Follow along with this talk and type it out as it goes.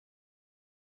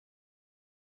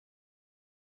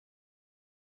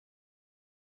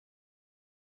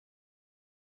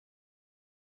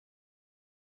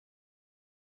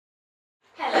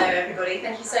Hello everybody,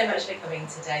 thank you so much for coming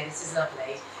today, this is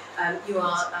lovely. You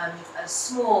are a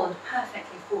small and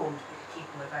perfectly formed group of people,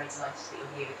 we're very delighted that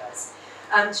you're here with us.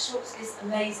 To talk to this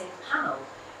amazing panel.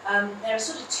 There are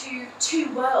sort of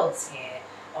two worlds here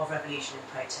of revolution and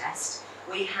protest.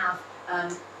 We have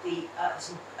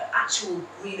some actual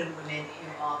Greenham women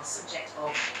who are the subject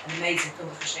of an amazing film,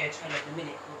 which we'll show you a trailer in a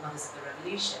minute, called Mothers of the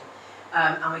Revolution.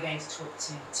 And we're going to talk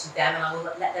to them, and I will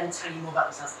let them tell you more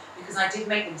about themselves, because I did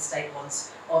make the mistake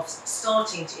once of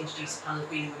starting to introduce a panel of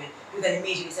Greenham women who then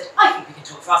immediately said, I think we can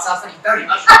talk for ourselves, thank you very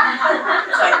much. So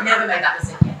I never made that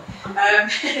mistake again.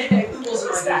 It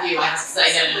wasn't my review, I have to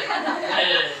say. No.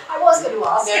 I was going to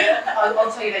ask. No,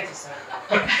 I'll tell you later, sorry.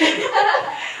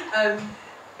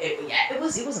 It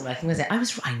wasn't working, was it? I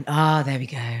was right. Ah, there we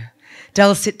go.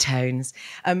 Dulcet tones.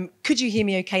 Could you hear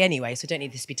me okay anyway? So I don't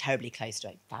need this to be terribly close to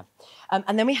it. Fab.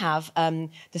 And then we have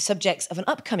the subjects of an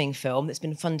upcoming film that's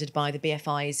been funded by the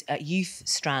BFI's youth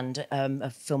strand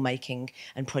of filmmaking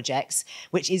and projects,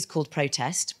 which is called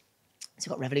Protest. So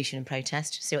we've got Revolution and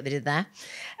Protest, see what they did there.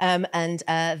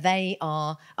 They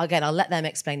are, again, I'll let them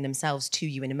explain themselves to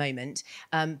you in a moment,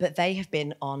 but they have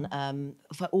been on, a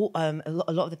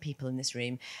lot of the people in this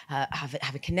room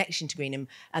have a connection to Greenham,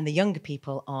 and the younger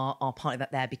people are part of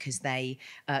that there because they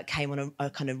came on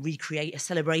a kind of a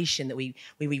celebration that we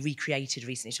recreated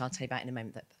recently, which I'll tell you about in a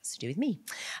moment. That's to do with me.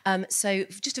 So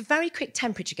just a very quick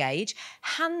temperature gauge.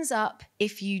 Hands up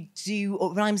if you do,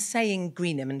 or when I'm saying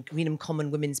Greenham and Greenham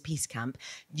Common Women's Peace Camp,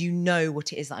 you know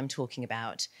what it is that I'm talking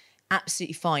about.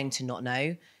 Absolutely fine to not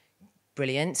know.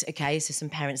 Brilliant. Okay, so some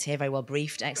parents here, very well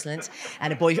briefed, excellent.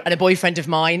 And a boyfriend of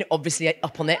mine, obviously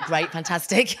up on it. Great,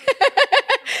 fantastic.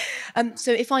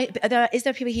 So is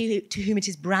there people here to whom it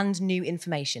is brand new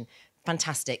information?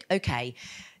 Fantastic. Okay,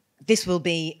 this will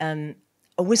be a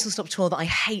whistle-stop tour that I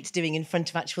hate doing in front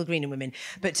of actual Greenham women.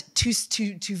 But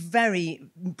to very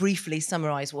briefly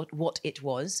summarise what it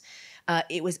was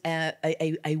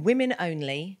a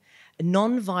women-only,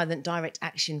 non-violent direct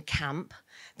action camp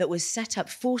that was set up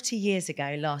 40 years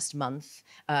ago last month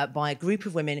by a group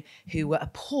of women who were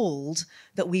appalled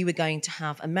that we were going to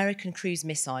have American cruise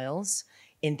missiles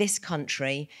in this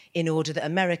country in order that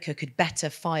America could better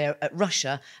fire at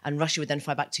Russia, and Russia would then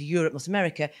fire back to Europe, North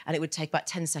America, and it would take about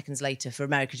 10 seconds later for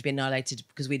America to be annihilated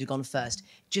because we'd have gone first.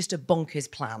 Just a bonkers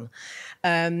plan.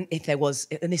 If there was,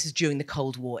 and this was during the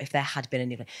Cold War, if there had been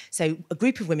any. So a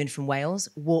group of women from Wales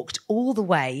walked all the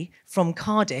way from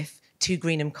Cardiff to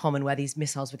Greenham Common, where these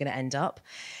missiles were going to end up.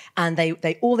 And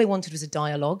all they wanted was a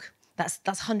dialogue. That's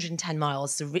 110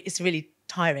 miles, so it's really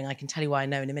tiring. I can tell you why I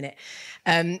know in a minute.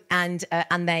 And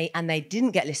they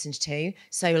didn't get listened to.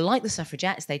 So like the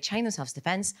suffragettes, they chained themselves to the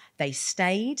fence. They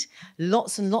stayed.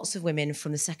 Lots and lots of women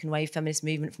from the second wave feminist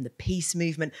movement, from the peace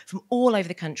movement, from all over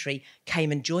the country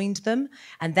came and joined them.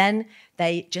 And then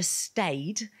they just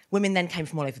stayed. Women then came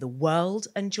from all over the world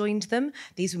and joined them.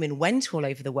 These women went all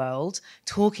over the world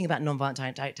talking about nonviolent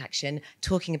direct action,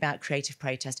 talking about creative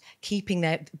protest,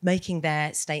 making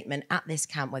their statement at this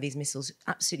camp where these missiles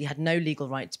absolutely had no legal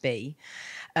right to be,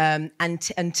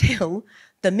 until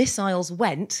the missiles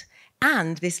went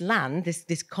and this land,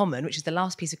 this common, which is the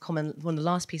last piece of common, one of the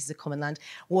last pieces of common land,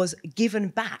 was given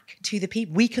back to the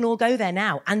people. We can all go there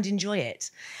now and enjoy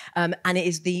it. And it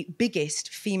is the biggest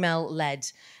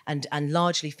female-led and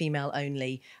largely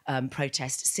female-only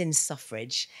protest since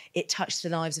suffrage. It touched the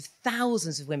lives of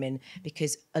thousands of women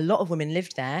because a lot of women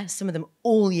lived there, some of them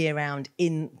all year round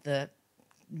in the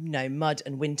mud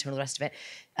and winter and all the rest of it,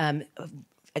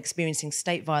 experiencing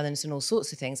state violence and all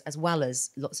sorts of things, as well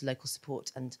as lots of local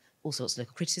support and all sorts of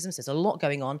local criticism. So there's a lot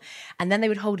going on. And then they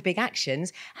would hold big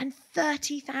actions, and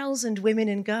 30,000 women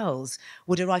and girls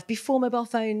would arrive before mobile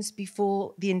phones,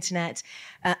 before the internet.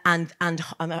 My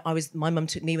mum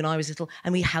took me when I was little,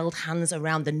 and we held hands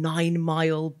around the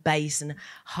 9-mile base and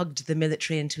hugged the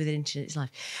military into within its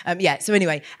life. So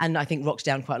anyway, and I think rocked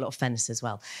down quite a lot of fence as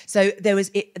well. So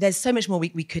there's so much more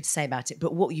we could say about it,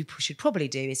 but what you should probably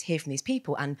do is hear from these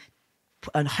people,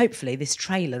 and hopefully this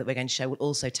trailer that we're going to show will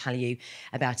also tell you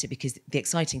about it, because the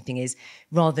exciting thing is,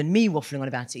 rather than me waffling on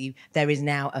about it, there is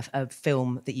now a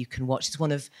film that you can watch. It's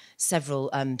one of several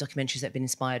documentaries that have been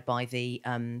inspired by the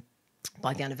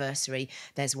anniversary.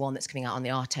 There's one that's coming out on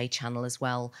the Arte channel as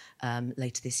well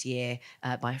later this year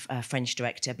by a French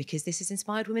director, because this has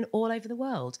inspired women all over the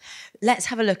world. Let's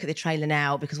have a look at the trailer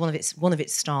now, because one of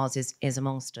its stars is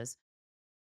amongst us.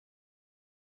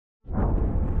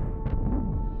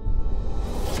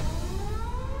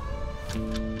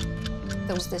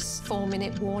 There was this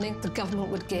 4-minute warning the government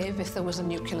would give if there was a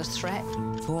nuclear threat.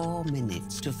 4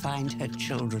 minutes to find her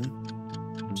children,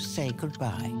 to say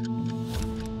goodbye.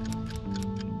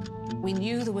 We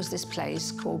knew there was this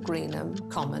place called Greenham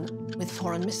Common with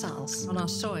foreign missiles on our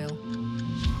soil.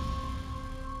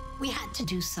 We had to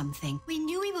do something. We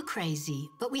knew we were crazy,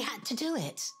 but we had to do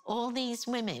it. All these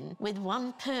women with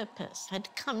one purpose had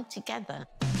come together.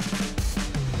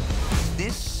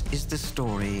 This is the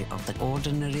story of the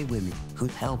ordinary women who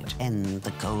helped end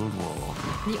the Cold War.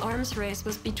 The arms race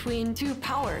was between two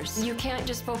powers. You can't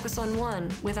just focus on one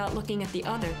without looking at the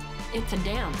other. It's a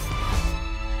dance.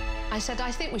 I said,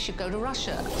 I think we should go to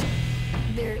Russia.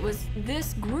 There was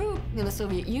this group in the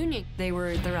Soviet Union. They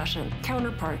were the Russian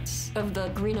counterparts of the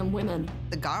Greenham women.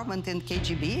 The government and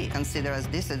KGB consider us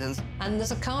dissidents. And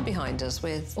there's a car behind us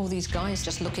with all these guys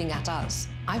just looking at us.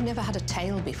 I've never had a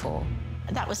tail before.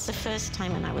 That was the first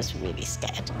time when I was really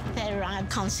scared. There are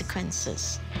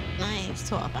consequences. I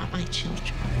thought about my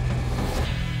children.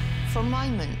 For a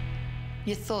moment,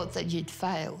 you thought that you'd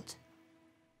failed.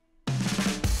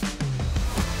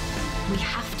 We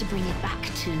have to bring it back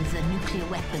to the nuclear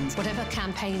weapons. Whatever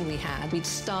campaign we had, we'd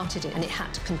started it and it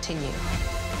had to continue.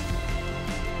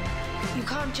 You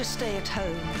can't just stay at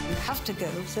home. You have to go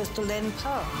so as to lend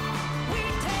power.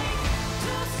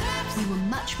 We were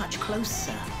much, much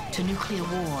closer to nuclear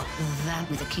war than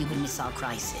with the Cuban Missile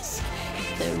Crisis.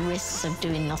 The risks of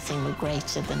doing nothing were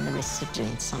greater than the risks of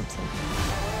doing something.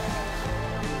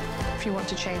 If you want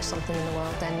to change something in the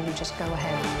world, then you just go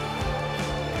ahead.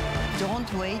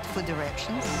 Don't wait for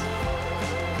directions.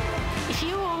 If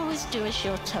you always do as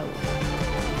you're told,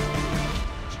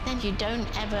 then you don't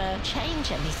ever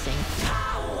change anything.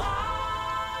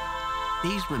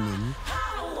 These women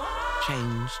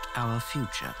changed our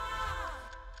future.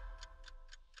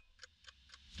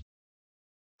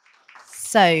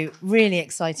 So, really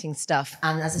exciting stuff.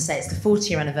 And as I say, it's the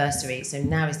 40-year anniversary, so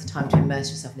now is the time to immerse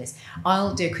yourself in this.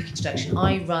 I'll do a quick introduction.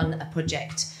 I run a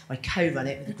project, or I co-run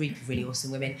it with a group of really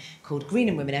awesome women called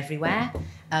Greenham Women Everywhere.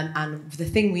 And the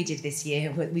thing we did this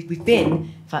year, we've been,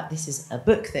 in fact, this is a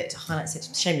book that highlights it,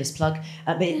 shameless plug,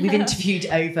 but we've interviewed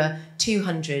over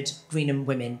 200 Greenham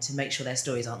women to make sure their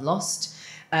stories aren't lost.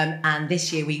 And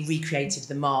this year we recreated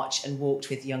the march and walked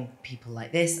with young people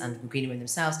like this and Greenham women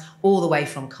themselves, all the way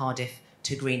from Cardiff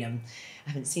to Greenham.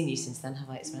 I haven't seen you since then, have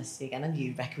I? It's nice to see you again. And you,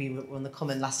 Rebecca, we were on the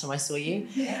Common last time I saw you.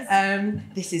 Yes.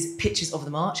 This is pictures of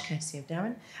the march, courtesy of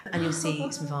Darren. And you'll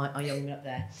see some of our young women up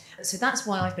there. So that's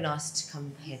why I've been asked to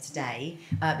come here today,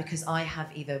 because I have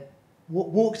either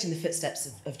walked in the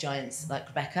footsteps of giants like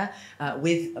Rebecca,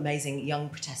 with amazing young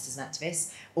protesters and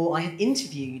activists, or I have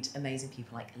interviewed amazing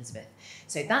people like Elizabeth.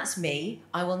 So that's me.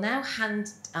 I will now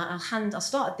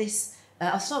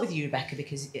I'll start with you, Rebecca,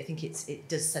 because I think it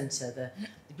does centre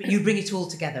you bring it all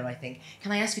together, I think.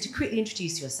 Can I ask you to quickly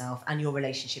introduce yourself and your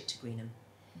relationship to Greenham?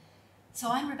 So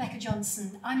I'm Rebecca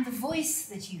Johnson. I'm the voice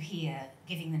that you hear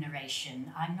giving the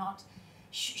narration. I'm not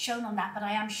shown on that, but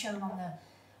I am shown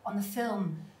on the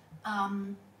film.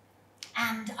 And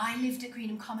I lived at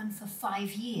Greenham Common for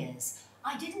 5 years.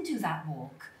 I didn't do that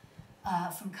walk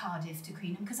from Cardiff to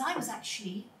Greenham because I was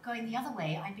actually going the other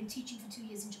way. I'd been teaching for 2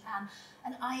 years in Japan,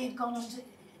 and I had gone on to,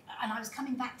 and I was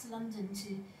coming back to London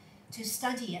to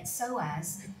study at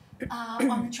SOAS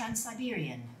on the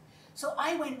Trans-Siberian. So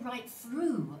I went right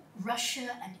through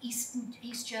Russia and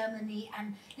East Germany,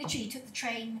 and literally took the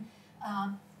train,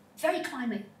 very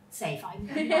climate safe. I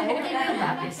already know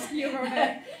about this. You're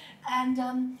right.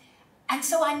 And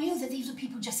so I knew that these were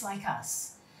people just like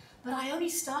us. But I only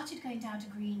started going down to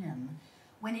Greenham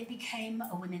when it became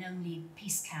a women-only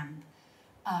peace camp,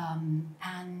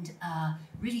 and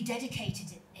really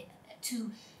dedicated it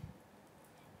to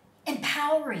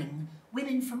empowering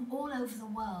women from all over the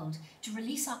world to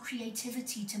release our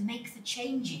creativity to make the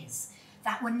changes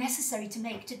that were necessary to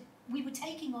make. We were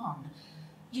taking on,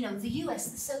 you know, the US,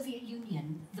 the Soviet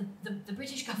Union, the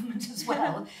British government as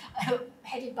well,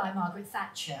 headed by Margaret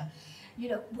Thatcher, you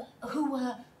know, who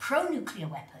were pro-nuclear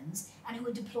weapons and who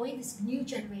were deploying this new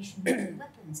generation of nuclear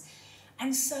weapons.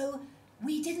 And so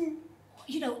we didn't,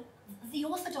 you know, the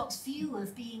orthodox view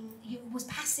of being was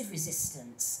passive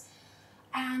resistance.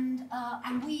 And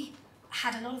we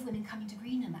had a lot of women coming to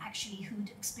Greenham actually who'd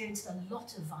experienced a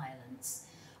lot of violence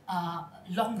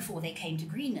long before they came to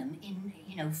Greenham, in,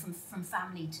 you know, from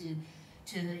family to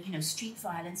you know, street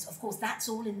violence. Of course, that's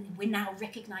all we're now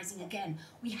recognizing again.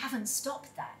 We haven't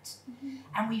stopped that. Mm-hmm.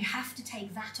 And we have to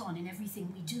take that on in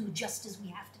everything we do, just as we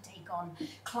have to take on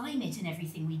climate in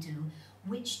everything we do,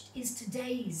 which is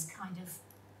today's kind of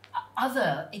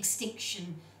other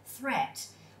extinction threat.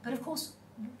 But of course,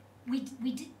 we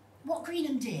did what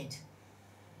Greenham did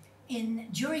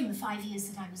during the 5 years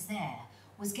that I was there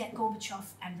was get Gorbachev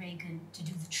and Reagan to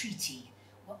do the treaty,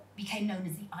 what became known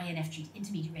as the INF Treaty,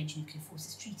 Intermediate Range Nuclear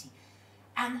Forces Treaty.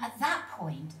 And at that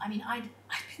point, I mean, I'd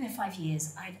been there 5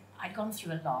 years. I'd gone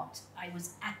through a lot. I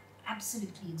was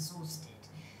absolutely exhausted.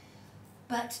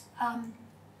 But,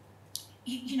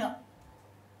 you know,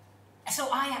 so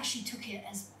I actually took it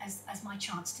as my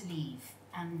chance to leave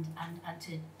and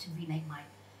to remake my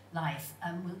life.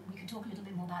 We could talk a little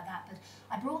bit more about that, but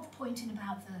I brought the point in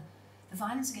about the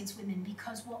violence against women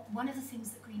because one of the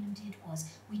things that Greenham did was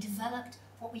we developed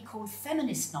what we called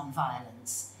feminist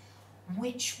non-violence,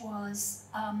 which was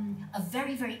a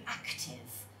very, very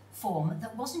active form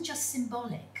that wasn't just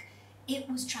symbolic, it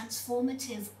was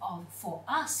transformative for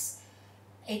us.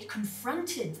 It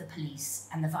confronted the police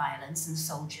and the violence and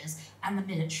soldiers and the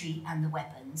military and the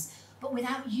weapons, but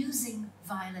without using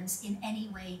violence in any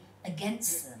way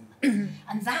against them.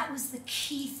 And that was the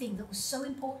key thing that was so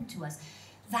important to us,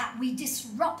 that we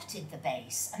disrupted the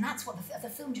base. And that's what the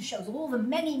film just shows, all the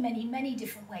many, many, many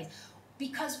different ways.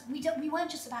 Because we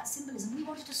weren't just about symbolism, we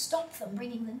wanted to stop them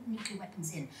bringing the nuclear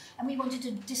weapons in. And we wanted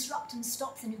to disrupt and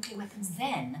stop the nuclear weapons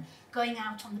then going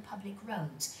out on the public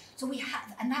roads. So we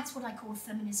had, and that's what I call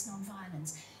feminist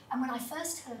non-violence. And when I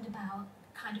first heard about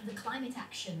kind of the climate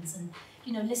actions and,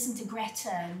 you know, listened to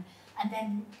Greta and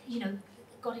then, you know,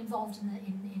 got involved in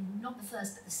not the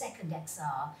first but the second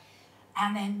XR,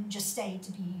 and then just stayed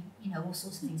to be, you know, all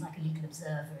sorts of things like a legal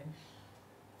observer. And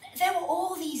there were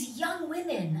all these young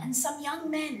women and some young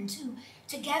men too,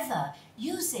 together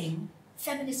using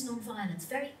feminist non-violence,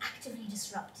 very actively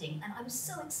disrupting. And I was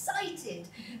so excited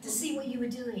to see what you were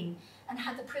doing and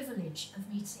had the privilege of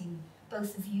meeting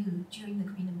both of you during the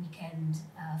Greenham weekend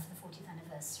for the 40th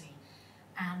anniversary.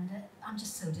 And I'm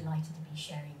just so delighted to be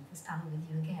sharing this panel with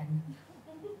you again.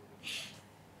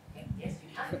 Yes, you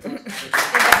have.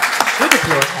 Should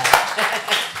applaud her.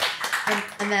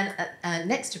 And then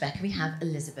next to Rebecca, we have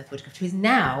Elizabeth Woodcroft, who is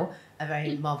now a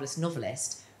very marvellous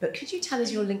novelist. But could you tell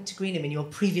us your link to Greenham in your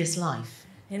previous life?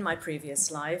 In my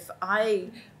previous life,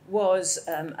 I was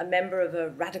a member of a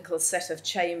radical set of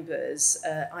chambers.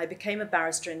 I became a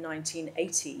barrister in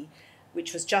 1980,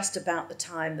 which was just about the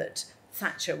time that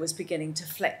Thatcher was beginning to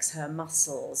flex her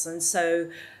muscles. And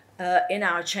so in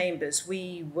our chambers,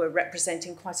 we were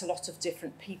representing quite a lot of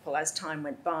different people as time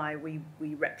went by. We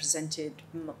represented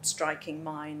striking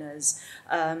miners,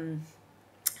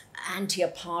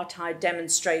 anti-apartheid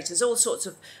demonstrators, all sorts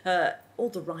of, all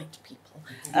the right people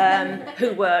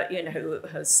who were, you know, who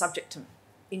were subject to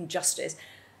injustice.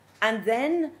 And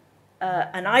then,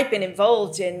 and I'd been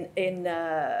involved in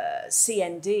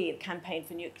CND, the Campaign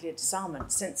for Nuclear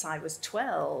Disarmament, since I was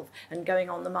 12, and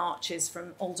going on the marches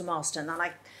from Aldermaston. And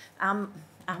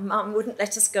our mum wouldn't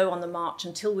let us go on the march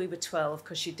until we were 12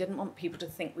 because she didn't want people to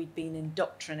think we'd been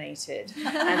indoctrinated.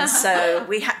 And so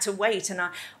we had to wait. And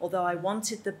although I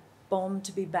wanted the bomb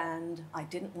to be banned, I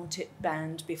didn't want it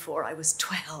banned before I was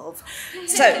 12.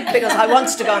 So, because I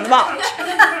wanted to go on the march.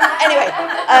 Anyway,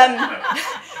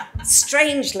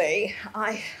 strangely,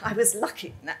 I was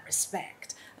lucky in that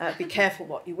respect. Be careful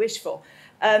what you wish for.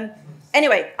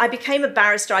 Anyway, I became a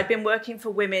barrister. I'd been working for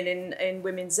women in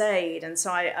Women's Aid, and so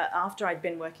after I'd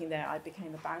been working there, I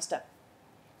became a barrister.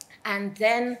 And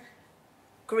then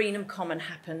Greenham Common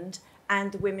happened,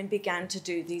 and the women began to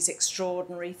do these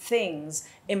extraordinary things,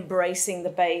 embracing the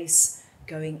base,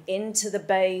 going into the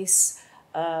base,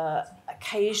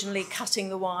 occasionally cutting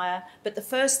the wire. But the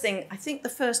first thing, I think the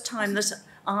first time that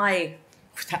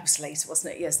that was later,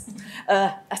 wasn't it? Yes.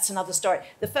 That's another story.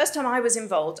 The first time I was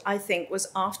involved, I think, was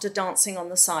after dancing on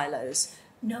the silos.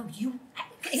 No,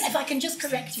 if I can just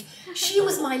correct you, she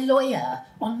was my lawyer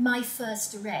on my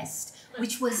first arrest,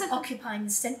 which was occupying the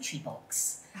sentry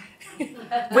box.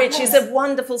 Which is a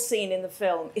wonderful scene in the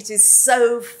film. It is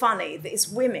so funny. These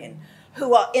women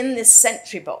who are in this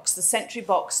sentry box, the sentry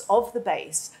box of the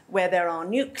base, where there are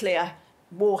nuclear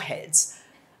warheads,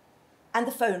 and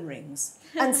the phone rings.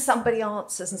 And somebody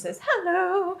answers and says,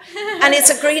 hello. And it's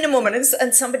a Greenham woman.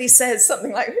 And somebody says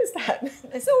something like, who's that? And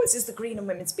they say, oh, this is the Greenham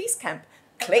Women's Peace Camp.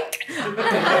 Click.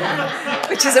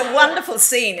 Which is a wonderful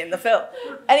scene in the film.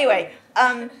 Anyway,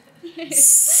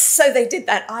 so they did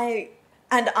that. I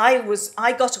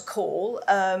got a call,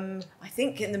 I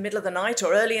think in the middle of the night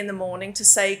or early in the morning, to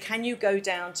say, can you go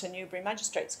down to Newbury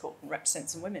Magistrates Court and represent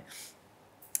some women?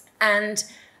 And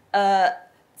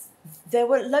there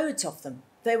were loads of them.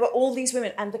 There were all these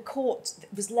women, and the court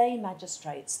was lay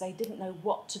magistrates. They didn't know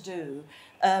what to do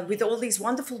with all these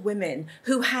wonderful women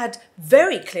who had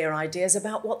very clear ideas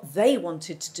about what they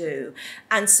wanted to do.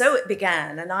 And so it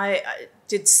began, and I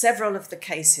did several of the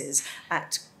cases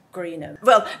at Greenham.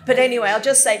 Well, but anyway, I'll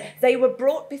just say they were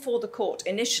brought before the court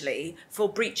initially for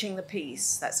breaching the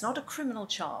peace. That's not a criminal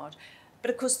charge. But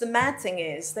of course, the mad thing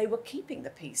is they were keeping the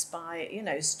peace by, you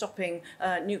know, stopping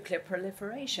nuclear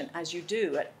proliferation, as you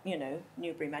do at, you know,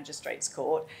 Newbury Magistrates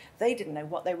Court. They didn't know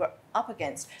what they were up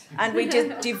against. And we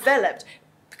developed,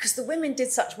 because the women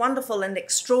did such wonderful and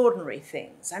extraordinary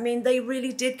things. I mean, they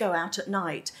really did go out at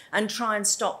night and try and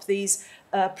stop these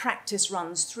practice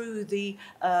runs through the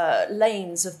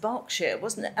lanes of Berkshire,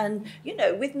 wasn't it? And, you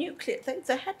know, with nuclear,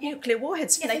 they had nuclear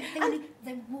warheads. Yeah,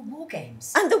 they were war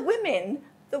games. And the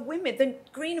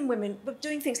Greenham women were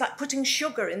doing things like putting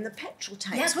sugar in the petrol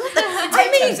tanks. Yeah.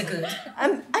 I are good.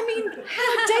 I mean,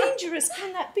 how dangerous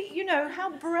can that be? You know,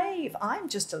 how brave. I'm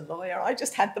just a lawyer. I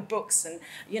just had the books and,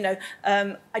 you know,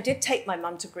 I did take my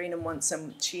mum to Greenham once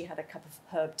and she had a cup of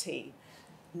herb tea.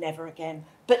 Never again.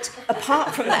 But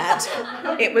apart from that,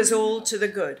 it was all to the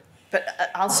good.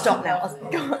 But I'll stop now.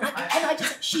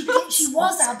 She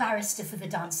was our barrister for the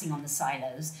dancing on the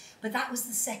silos, but that was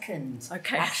the second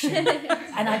action.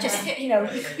 And I just, you know,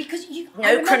 because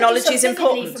chronology is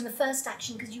important. From the first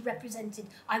action, because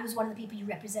I was one of the people you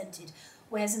represented,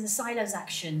 whereas in the silos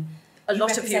action, you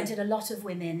represented a lot of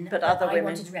women, but other women. I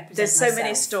wanted to represent There's so myself.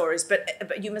 many stories,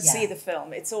 but you must see the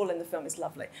film. It's all in the film. It's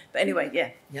lovely. But anyway, yeah.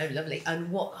 No, lovely. And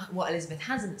what Elizabeth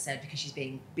hasn't said, because she's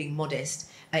being modest,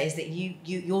 is that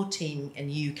your team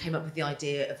and you came up with the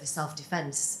idea of the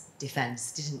self-defence,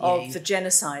 didn't you? Of the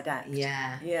Genocide Act.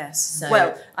 Yeah. Yes. So,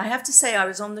 well, I have to say I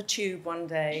was on the tube one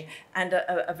day and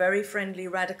a very friendly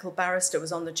radical barrister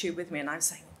was on the tube with me and I was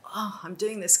saying, I'm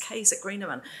doing this case at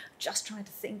Greenham and just trying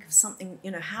to think of something,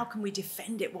 you know, how can we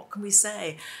defend it? What can we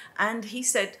say? And he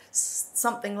said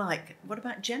something like, what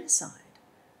about genocide?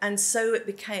 And so it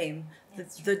became,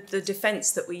 the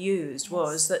defence that we used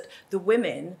was that the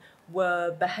women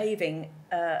were behaving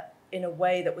in a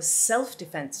way that was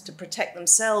self-defence to protect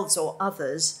themselves or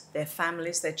others, their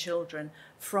families, their children,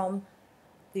 from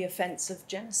the offence of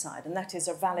genocide, and that is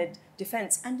a valid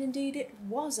defence. And indeed, it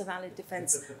was a valid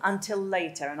defence until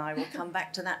later, and I will come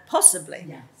back to that possibly.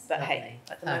 Yes, but lovely. hey,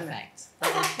 at the Perfect.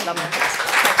 moment,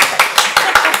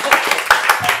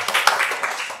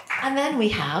 And then we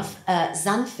have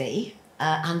Xanthi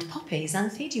and Poppy.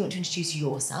 Xanthi, do you want to introduce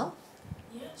yourself?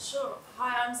 Yeah, sure.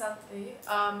 Hi, I'm Xanthi.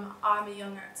 I'm a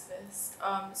young activist,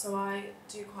 so I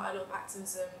do quite a lot of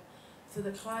activism for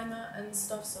the climate and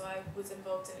stuff, so I was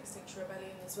involved in Extinction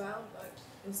Rebellion as well, like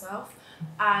yourself,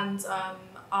 and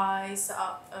I set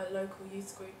up a local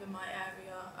youth group in my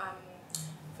area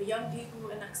for young people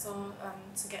in exile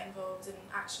to get involved in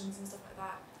actions and stuff like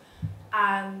that,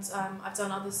 and I've done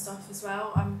other stuff as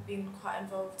well. I've been quite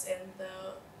involved in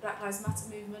the Black Lives Matter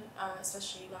movement,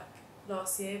 especially like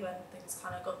last year when things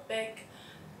kind of got big,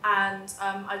 and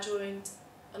I joined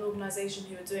an organisation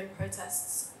who were doing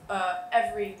protests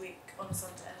every week on a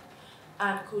Sunday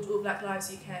called All Black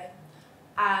Lives UK,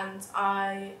 and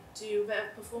I do a bit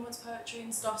of performance poetry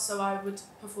and stuff, so I would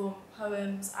perform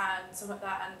poems and stuff like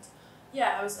that, and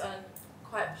yeah, I was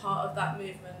quite part of that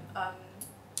movement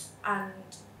and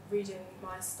reading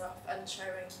my stuff and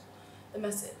sharing the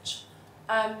message.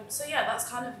 So yeah, that's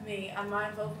kind of me, and my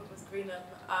involvement with Greenham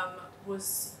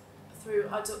was through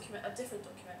a different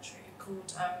documentary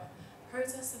called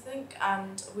Protest, I think,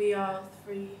 and we are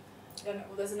three. Well,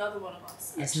 there's another one of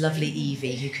us. It's lovely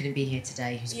Evie, who couldn't be here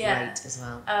today, who's great as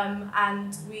well.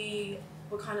 And we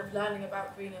were kind of learning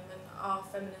about Greenham and our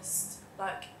feminist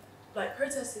like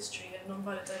protest history and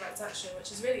non-violent direct action,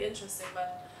 which is really interesting when,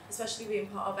 especially being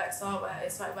part of XR, where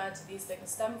it's like, where do these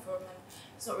things stem from, and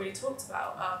it's not really talked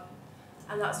about.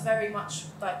 And that's very much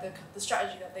like the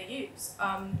strategy that they use,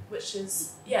 which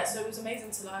is, so it was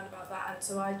amazing to learn about that, and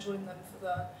so I joined them for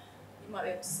the. You might be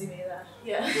able to see me there.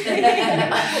 Yeah.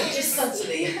 Just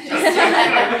subtly. So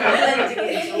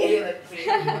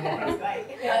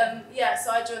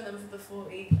I joined them for the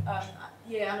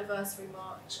 40-year anniversary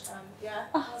march.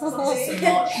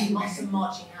 Lots of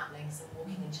marching happening, some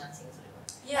walking and chatting.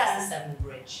 Yeah. That's the Severn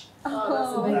Bridge.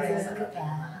 Oh, amazing. Look at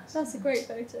that. That's a great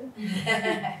photo.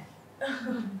 That's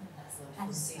wonderful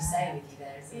to say with you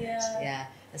there, isn't it? Yeah.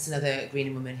 That's another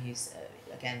Greenham woman who's,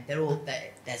 again, there's a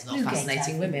lot of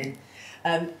fascinating women.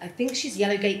 I think she's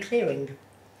Yellowgate Clearing.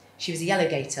 She was a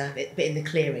Yellowgater, but in the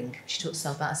clearing. She talks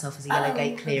about herself as a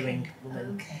Yellowgate Clearing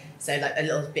woman. Okay. So like a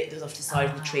little bit that was off to the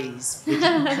side of the trees, with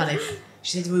kind of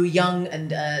She said we were young and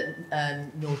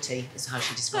naughty, is how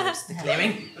she describes the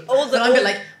clearing. But I'm a bit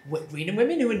like, Greenham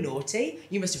women who are naughty?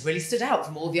 You must have really stood out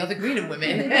from all the other Greenham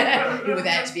women who were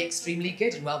there to be extremely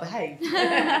good and well behaved.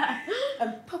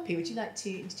 Poppy, would you like to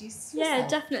introduce yourself? Yeah,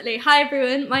 definitely. Hi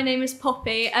everyone, my name is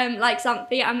Poppy. Like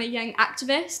Xanthi, I'm a young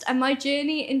activist, and my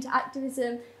journey into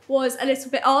activism was a little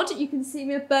bit odd. You can see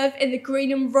me above in the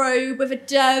Greenham robe with a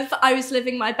dove. I was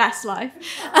living my best life.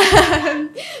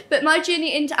 But my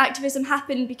journey into activism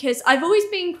happened because I've always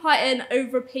been quite an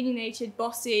over-opinionated,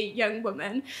 bossy young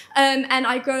woman. And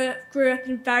I grew up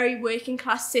in a very working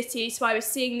class city, so I was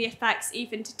seeing the effects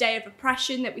even today of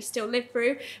oppression that we still live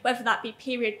through, whether that be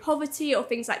period poverty or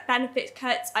things like benefit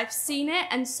cuts. I've seen it,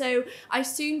 and so I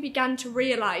soon began to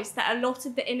realise that a lot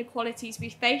of the inequalities we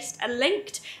faced are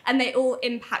linked, and they all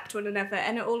impact one another,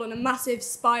 and are all on a massive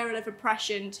spiral of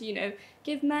oppression to, you know,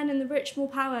 give men and the rich more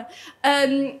power.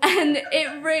 And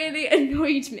it really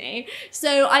annoyed me.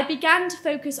 So I began to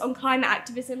focus on climate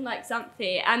activism like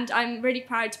Xanthi, and I'm really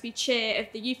proud to be chair of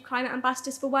the Youth Climate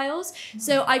Ambassadors for Wales.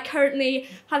 So I currently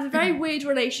have a very weird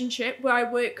relationship where I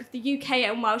work with the UK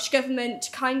and Welsh Government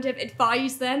to kind of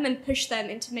advise them and push them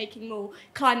into making more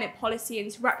climate policy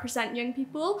and to represent young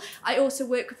people. I also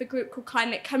work with a group called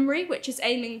Climate Cymru, which is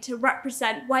aiming to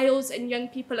represent Wales and young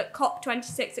people at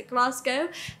COP26 at Glasgow.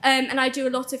 And I do a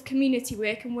lot of community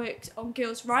work and worked on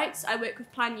girls' rights. I work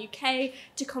with Plan UK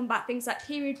to combat things like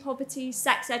period poverty,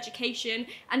 sex education,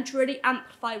 and to really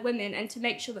amplify women and to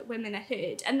make sure that women are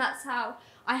heard. And that's how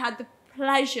I had the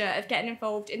pleasure of getting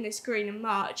involved in this Greenham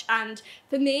March. And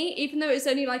for me, even though it was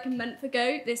only like a month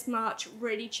ago, this march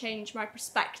really changed my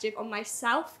perspective on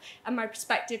myself and my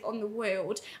perspective on the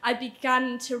world. I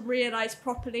began to realise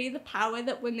properly the power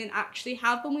that women actually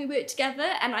have when we work together,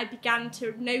 and I began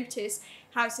to notice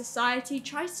how society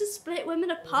tries to split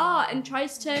women apart and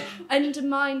tries to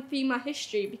undermine female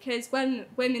history, because when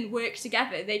women work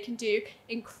together, they can do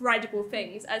incredible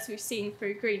things, as we've seen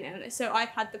through Greenham. So I've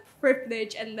had the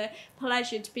privilege and the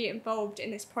pleasure to be involved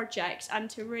in this project and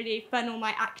to really funnel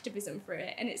my activism through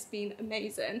it, and it's been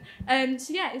amazing.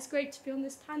 So yeah, it's great to be on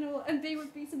this panel and be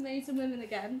with these amazing women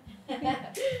again. Round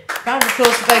of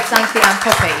applause for both Xanthi and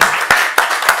Poppy.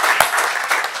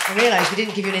 I realise we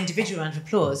didn't give you an individual round of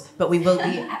applause, but we will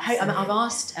be. I've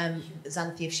asked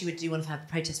Xanthi if she would do one of her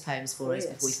protest poems for us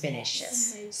before we finish.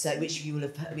 Yes. So, which you will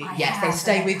have. Yes, they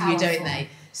stay with you, don't they?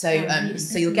 So,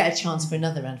 so you'll get a chance for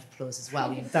another round of applause as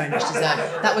well. You very much deserve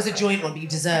it. That was a joint one, but you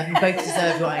both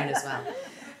deserve your own as well.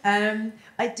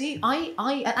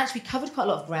 I actually covered quite a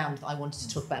lot of ground that I wanted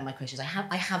to talk about in my questions.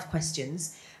 I have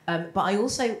questions. But I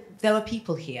also, there are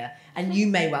people here, and you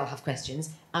may well have questions,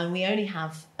 and we only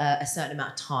have a certain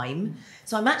amount of time.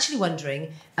 So I'm actually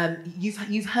wondering,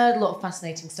 you've heard a lot of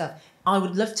fascinating stuff. I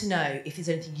would love to know if there's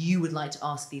anything you would like to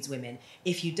ask these women.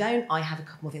 If you don't, I have a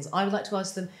couple more things I would like to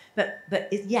ask them. But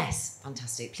yes,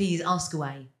 fantastic. Please ask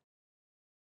away.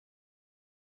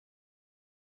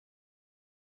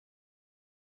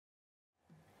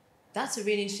 That's a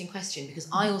really interesting question, because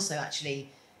I also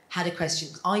actually had a question.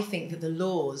 I think that the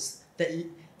laws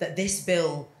that this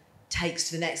bill takes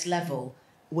to the next level,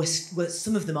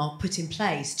 some of them are put in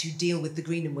place to deal with the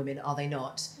Greenham women, are they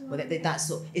not?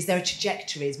 Is there a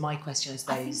trajectory, is my question, I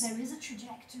suppose. I think there is a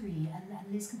trajectory,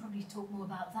 and Liz can probably talk more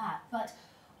about that. But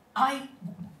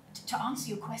to answer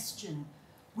your question,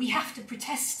 we have to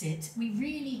protest it. We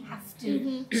really have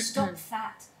to stop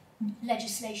that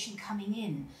legislation coming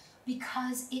in,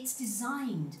 because it's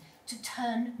designed to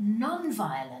turn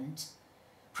non-violent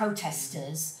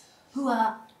protesters who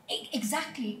are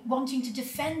exactly wanting to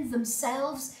defend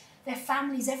themselves, their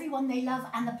families, everyone they love,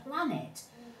 and the planet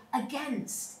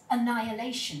against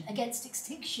annihilation, against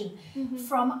extinction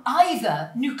from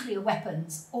either nuclear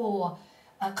weapons or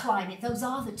climate. Those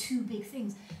are the two big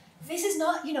things. This is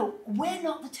not, we're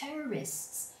not the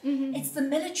terrorists. It's the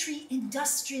military,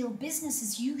 industrial, business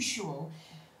as usual,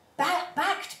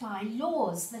 backed by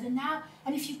laws that are now,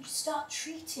 and if you start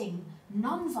treating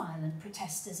non-violent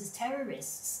protesters as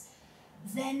terrorists,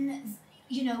 then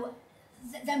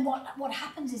then what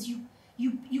happens is you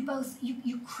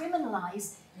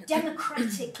criminalize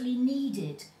democratically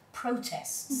needed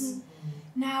protests.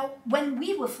 Now, when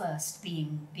we were first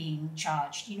being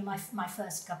charged, my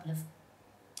first couple of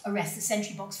arrests, the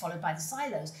sentry box followed by the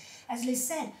silos, as Liz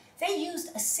said, they used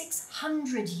a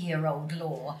 600-year-old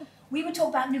law. We were talking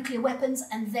about nuclear weapons,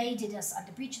 and they did us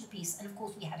under breach of the peace, and of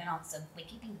course we had an answer, we're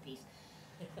keeping the peace.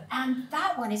 And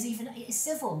that one is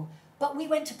civil, but we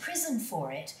went to prison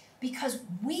for it because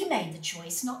we made the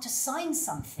choice not to sign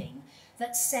something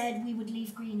that said we would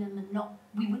leave Greenham and not,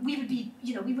 we would be,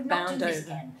 you know, we would not do Bound this over.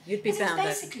 again. You'd be bound over.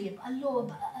 It's basically a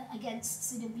law against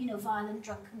sort of, you know, violent,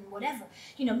 drunken, whatever,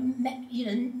 you know,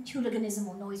 hooliganism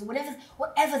or noise or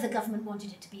whatever the government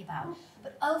wanted it to be about.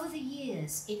 But over the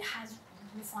years, it has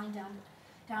refined down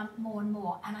more and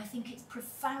more, and I think it's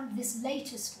profound. This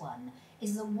latest one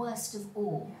is the worst of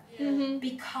all,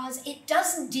 because it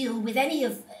doesn't deal with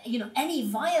any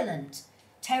violent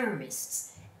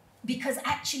terrorists, because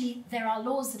actually there are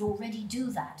laws that already do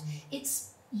that.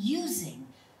 It's using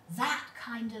that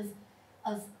kind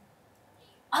of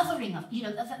othering of, you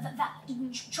know,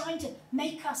 trying to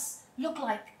make us look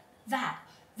like that.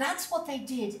 That's what they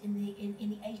did in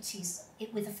the 80s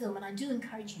with the film, and I do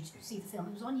encourage you to see the film.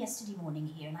 It was on yesterday morning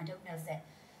here, and I don't know if they're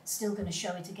still going to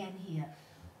show it again here.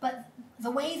 But the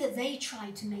way that they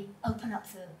tried to open up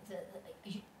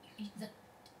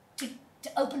to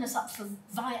open us up for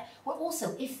well,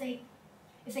 also if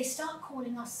they start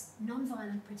calling us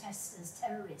non-violent protesters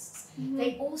terrorists,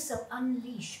 they also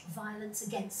unleash violence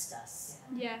against us.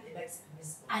 Yeah. It makes it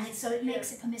permissible. And it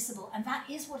makes it permissible, and that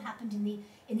is what happened in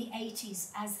the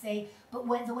 80s.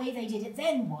 The way they did it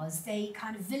then was they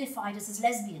kind of vilified us as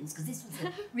lesbians, because this was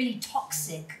a really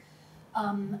toxic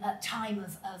time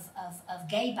of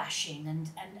gay bashing,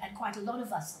 and quite a lot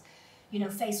of us, you know,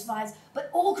 face violence. But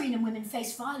all Greenham women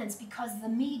face violence because the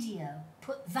media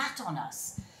put that on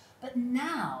us. But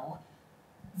now,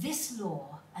 this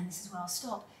law, and this is where I'll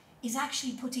stop, is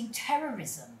actually putting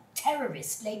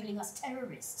labelling us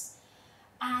terrorists.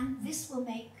 And this will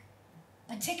make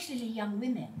particularly young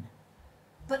women,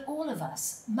 but all of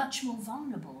us, much more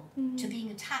vulnerable to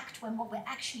being attacked when what we're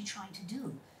actually trying to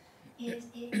do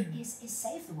is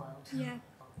save the world. Yeah.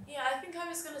 Yeah, I think I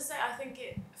was going to say, I think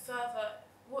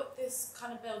what this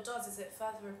kind of bill does is it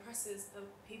further oppresses the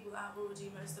people that are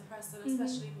already most oppressed, and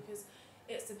especially because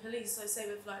it's the police. So say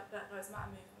with like Black Lives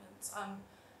Matter movements,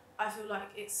 I feel like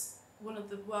it's one of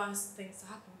the worst things to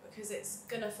happen, because it's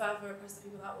going to further oppress the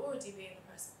people that are already being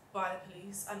oppressed by the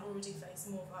police and already face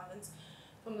more violence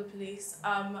from the police.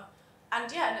 And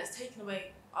it's taken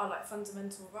away our like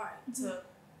fundamental right to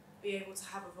be able to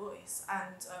have a voice,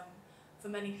 and for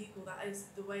many people that is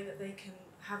the way that they can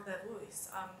have their voice,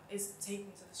 is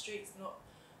taking to the streets. Not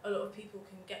a lot of people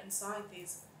can get inside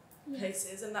these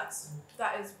places, and that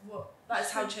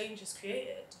is how change is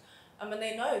created. And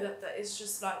they know that it's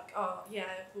just like, oh yeah,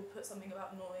 we'll put something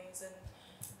about noise, and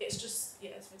it's just,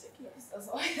 yeah, it's ridiculous. That's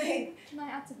what I think. Can I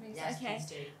add something? Yes, okay. please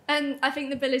do. I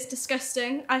think the bill is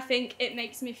disgusting. I think it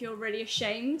makes me feel really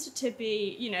ashamed to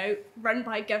be, you know, run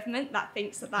by a government that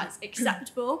thinks that that's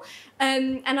acceptable.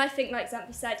 And I think, like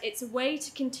Xanthi said, it's a way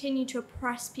to continue to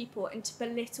oppress people and to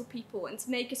belittle people and to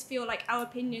make us feel like our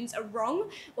opinions are wrong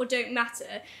or don't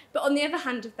matter. But on the other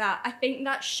hand of that, I think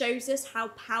that shows us how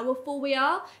powerful we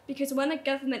are, because when a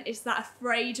government is that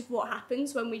afraid of what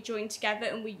happens when we join together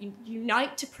and we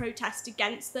unite to protest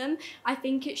against them, I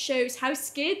think it shows how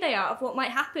scared they are of what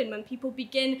might happen when people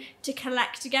begin to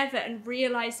collect together and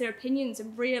realise their opinions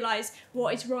and realise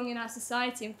what is wrong in our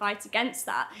society and fight against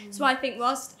that. So I think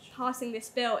whilst passing this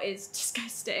bill is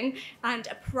disgusting and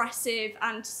oppressive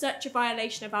and such a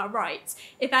violation of our rights,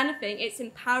 if anything, it's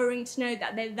empowering to know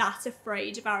that they're that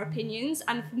afraid of our opinions.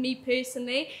 And for me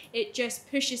personally, it just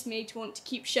pushes me to want to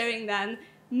keep showing them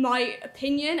my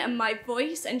opinion and my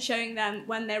voice, and showing them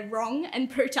when they're wrong and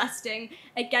protesting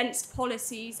against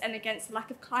policies and against the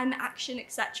lack of climate action,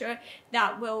 etc.,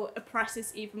 that will oppress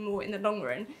us even more in the long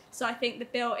run. So I think the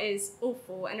bill is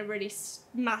awful and a really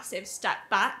massive step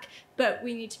back, but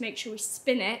we need to make sure we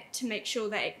spin it to make sure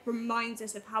that it reminds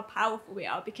us of how powerful we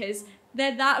are, because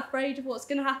they're that afraid of what's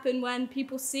going to happen when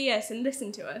people see us and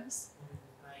listen to us.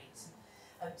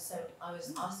 Right. So I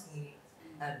was asking you,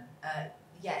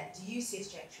 do you see a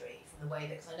trajectory from the way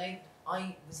that, because I know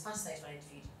I was fascinated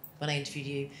when I interviewed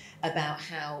you about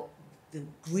how the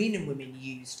Greenham women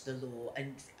used the law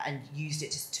and used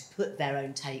it to put their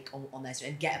own take on their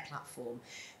story and get a platform,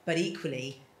 but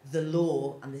equally the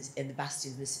law and the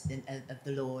bastions of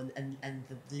the law and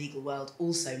the legal world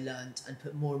also learnt and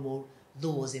put more and more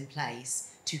laws in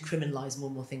place to criminalise more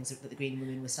and more things that the Greenham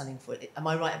women were standing for. Am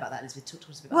I right about that, Elizabeth? Talk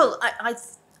to us about that. Well,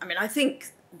 I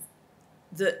think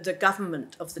the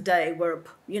government of the day were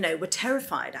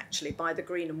terrified actually by the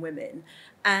Greenham women,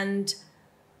 and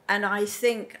I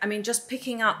think, just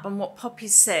picking up on what Poppy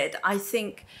said, I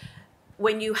think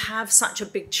when you have such a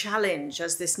big challenge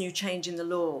as this new change in the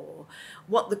law,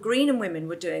 what the Greenham women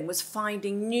were doing was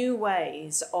finding new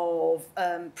ways of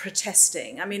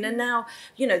protesting. And now,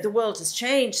 the world has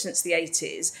changed since the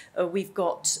 80s. We've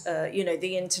got,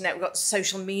 the internet, we've got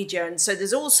social media, and so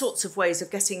there's all sorts of ways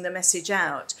of getting the message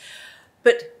out.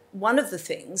 But one of the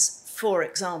things for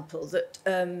example, that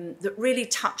that really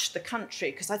touched the country,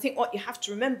 because I think what you have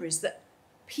to remember is that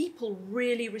people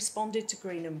really responded to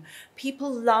Greenham.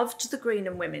 People loved the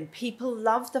Greenham women. People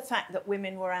loved the fact that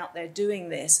women were out there doing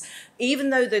this, even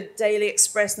though the Daily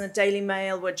Express and the Daily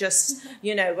Mail were just,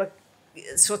 you know, were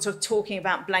sort of talking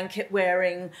about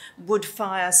blanket-wearing,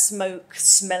 wood-fire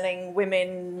smoke-smelling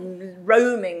women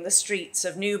roaming the streets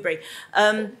of Newbury.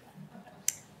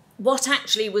 What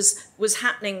actually was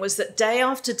happening was that day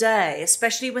after day,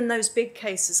 especially when those big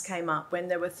cases came up, when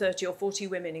there were 30 or 40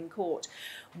 women in court,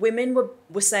 women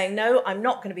were saying, no, I'm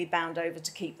not going to be bound over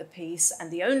to keep the peace,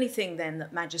 and the only thing then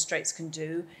that magistrates can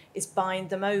do is bind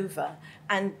them over,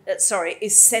 and,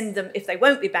 is send them, if they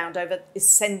won't be bound over, is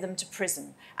send them to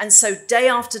prison. And so day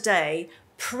after day,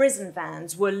 prison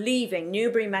vans were leaving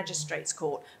Newbury Magistrates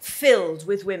Court filled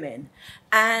with women,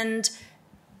 and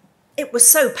it was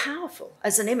so powerful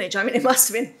as an image. I mean, it must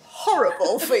have been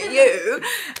horrible for you,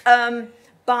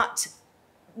 but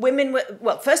women were,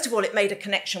 well, first of all, it made a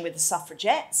connection with the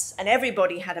suffragettes, and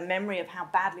everybody had a memory of how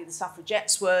badly the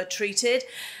suffragettes were treated.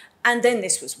 And then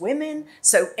this was women.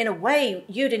 So in a way,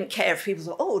 you didn't care if people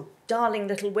thought, oh, darling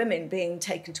little women being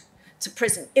taken to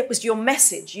prison. It was your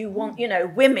message. You want, you know,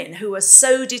 women who are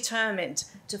so determined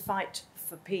to fight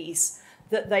for peace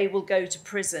that they will go to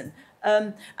prison.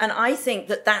 And I think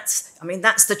that that's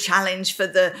the challenge for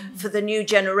the new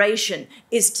generation,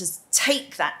 is to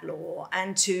take that law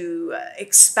and to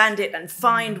expand it and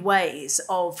find ways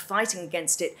of fighting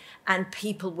against it, and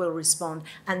people will respond,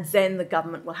 and then the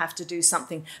government will have to do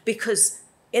something, because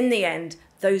in the end,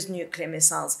 those nuclear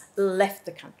missiles left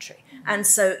the country. And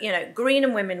so, you know,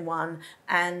 Greenham women won,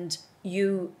 and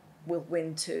you will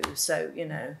win too. So, you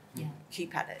know,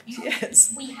 keep at it.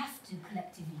 Yes. We have to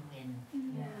collectively win.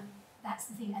 Yeah. That's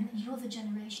the thing, and you're the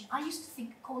generation. I used to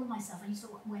think, calling myself, I used to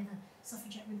wear the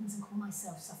suffragette ribbons and call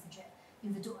myself suffragette,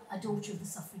 you know, a daughter of the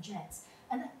suffragettes.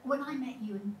 And when I met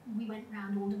you and we went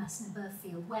round Aldermaston and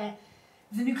Burghfield, where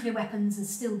the nuclear weapons are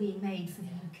still being made for the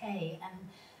UK,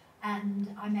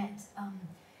 and I met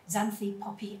Xanthi,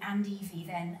 Poppy and Evie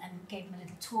then, and gave them a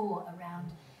little tour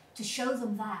around to show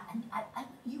them that. And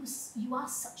you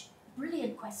asked such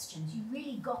brilliant questions, you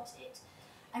really got it.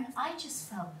 And I just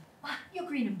felt, wow, you're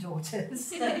Greenham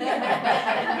daughters.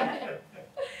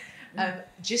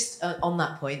 Just on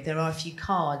that point, there are a few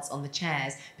cards on the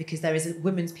chairs, because there is a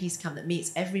women's peace camp that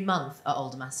meets every month at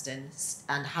Aldermaston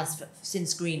and has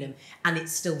since Greenham, and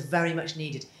it's still very much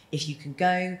needed. If you can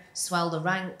go, swell the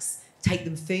ranks, take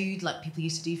them food like people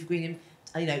used to do for Greenham,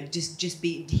 you know, just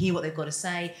hear what they've got to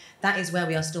say. That is where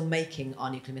we are still making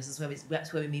our nuclear missiles.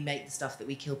 That's where we make the stuff that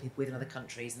we kill people with in other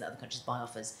countries and that other countries buy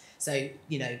off us. So,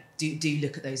 you know, do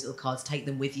look at those little cards, take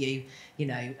them with you. You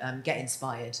know, get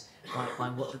inspired by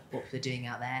what people are doing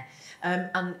out there.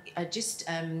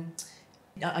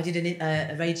 I did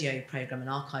a radio programme, an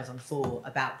archive on 4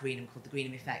 about Greenham called The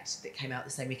Greenham Effect, that came out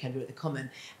the same weekend we were at the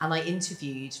Common, and I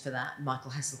interviewed for that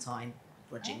Michael Heseltine,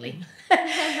 grudgingly.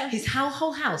 His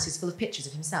whole house is full of pictures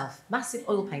of himself, massive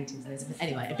oil paintings.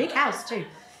 Anyway, a big house too.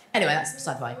 Anyway, that's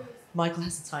beside the way. Michael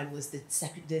Heseltine was the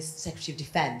Secretary of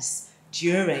Defence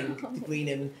during the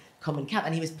Greenham Common camp,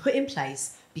 and he was put in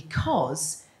place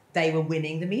because they were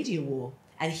winning the media war.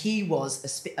 And he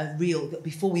was a real,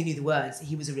 before we knew the words,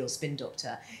 he was a real spin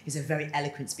doctor. He's a very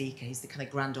eloquent speaker. He's the kind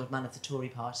of grand old man of the Tory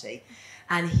party.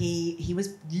 And he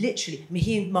was literally, I mean,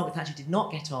 he and Margaret Thatcher did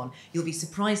not get on. You'll be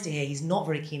surprised to hear he's not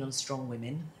very keen on strong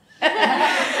women.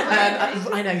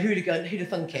 I know, who'd have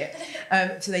thunk it.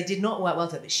 So they did not work well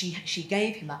together, but she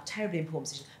gave him that terribly important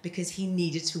position because he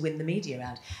needed to win the media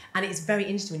round. And it's very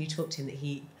interesting when you talk to him that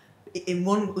he, in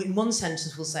one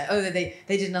sentence will say, oh, they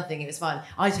did nothing, it was fine.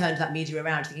 I turned that media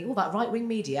around thinking, oh, that right-wing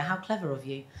media, how clever of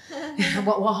you.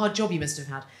 what hard job you must have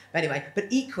had. But anyway, but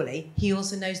equally, he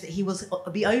also knows that he will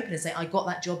be open and say, I got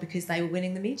that job because they were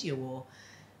winning the media war.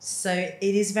 So it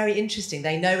is very interesting.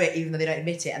 They know it even though they don't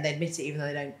admit it, and they admit it even though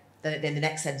they don't. Then the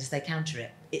next sentence they counter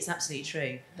it. It's absolutely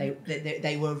true.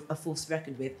 They were a force to be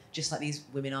reckoned with, just like these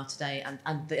women are today,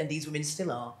 and these women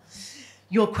still are.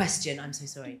 Your question, I'm so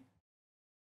sorry.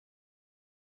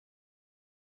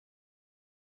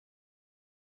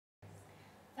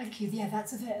 Thank you. Yeah,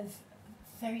 that's a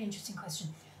very interesting question.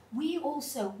 We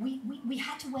also, we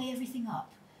had to weigh everything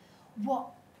up.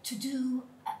 What to do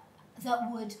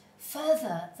that would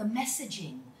further the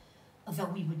messaging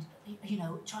that we would, you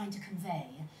know, trying to convey,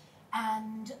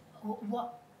 and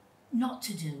what not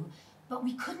to do. But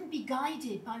we couldn't be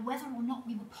guided by whether or not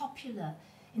we were popular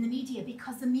in the media,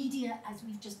 because the media, as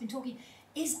we've just been talking,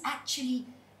 is actually,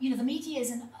 you know, the media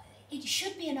is it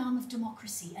should be an arm of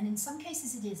democracy, and in some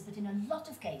cases it is, but in a lot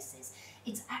of cases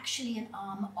it's actually an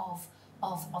arm of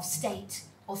state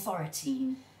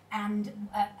authority. And,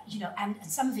 and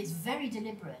some of it's very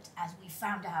deliberate, as we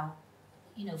found out,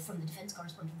 from the defence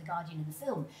correspondent of The Guardian in the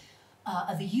film,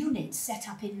 of a unit set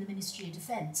up in the Ministry of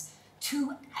Defence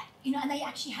to, and they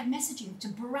actually had messaging to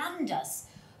brand us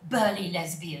burly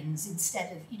lesbians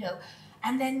instead of,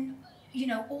 and then,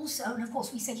 also, and of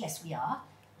course we said, yes, we are,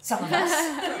 some of us,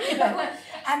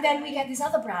 and then we get this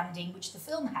other branding, which the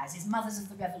film has, is Mothers of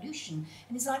the Revolution,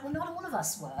 and it's like, well, not all of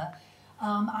us were.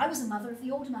 I was a mother of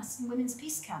the Aldermaston Women's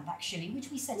Peace Camp, actually,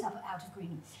 which we set up out of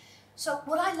Greenham. So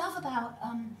what I love about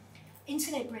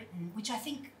Insulate Britain, which I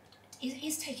think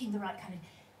is taking the right kind of...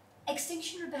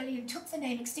 Extinction Rebellion took the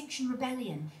name Extinction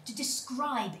Rebellion to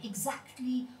describe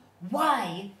exactly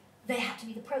why there had to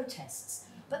be the protests.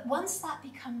 But once that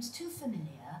becomes too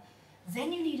familiar,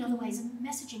 then you need other ways of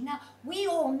messaging. Now, we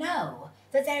all know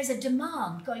that there is a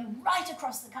demand going right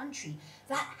across the country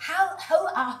that how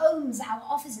our homes, our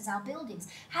offices, our buildings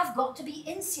have got to be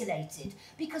insulated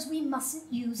because we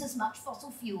mustn't use as much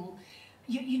fossil fuel,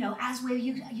 as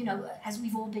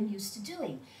we've all been used to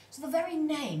doing. So the very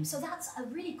name, so that's a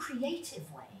really creative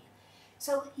way.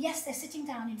 So yes, they're sitting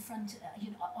down in front,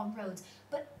 on roads,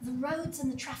 but the roads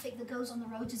and the traffic that goes on the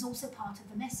roads is also part of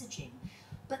the messaging.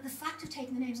 But the fact of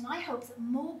taking the names, and I hope that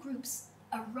more groups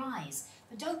arise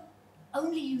that don't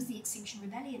only use the Extinction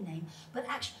Rebellion name, but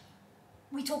actually,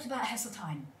 we talked about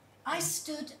Heseltine. I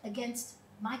stood against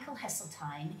Michael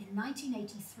Heseltine in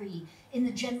 1983 in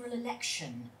the general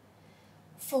election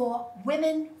for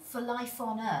Women for Life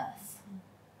on Earth,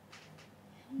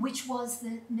 which was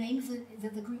the name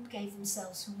that the group gave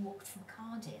themselves who walked from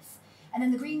Cardiff. And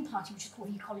then the Green Party, which is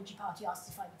called the Ecology Party, asked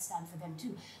if I would stand for them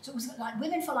too. So it was like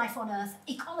Women for Life on Earth,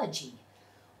 ecology.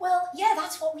 Well, yeah,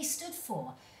 that's what we stood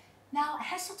for. Now,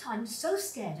 Heseltine was so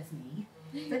scared of me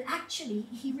that actually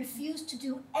he refused to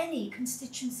do any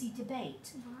constituency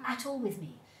debate at all with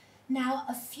me. Now,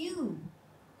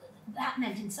 that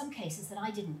meant in some cases that I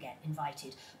didn't get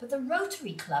invited, but the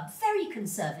Rotary Club, very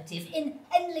conservative, in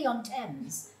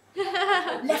Henley-on-Thames,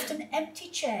 left an empty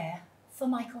chair for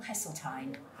Michael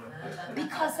Heseltine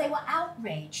because they were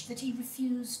outraged that he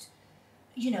refused,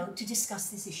 to discuss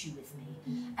this issue with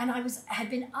me. And I had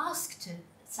been asked to,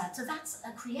 so that's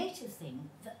a creative thing,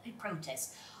 a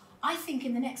protest. I think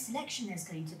in the next election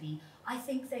I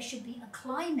think there should be a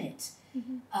climate,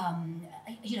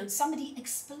 somebody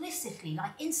explicitly,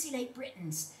 like Insulate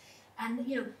Britons, and,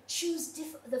 choose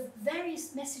the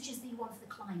various messages that you want for the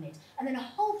climate, and then a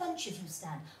whole bunch of you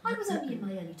stand. I was only in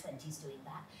my early 20s doing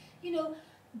that.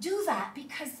 Do that,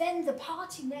 because then the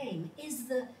party name is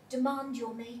the demand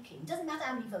you're making. It doesn't matter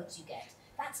how many votes you get.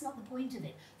 That's not the point of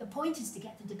it. The point is to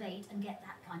get the debate and get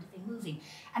that kind of thing moving.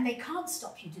 And they can't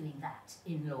stop you doing that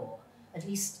in law, at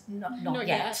least not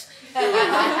yet.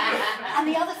 And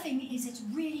the other thing is, it's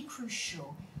really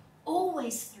crucial.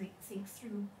 Always think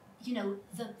through,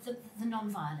 the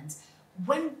non-violence.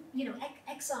 When,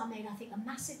 XR made, I think, a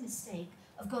massive mistake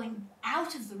of going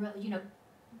out of the road,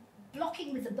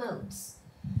 blocking with the boats,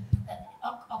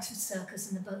 Oxford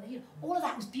Circus and the boat, all of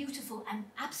that was beautiful and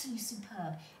absolutely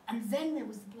superb. And then there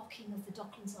was the blocking of the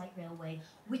Docklands Light Railway,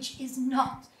 which is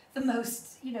not the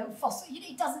most, fossil.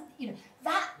 It doesn't,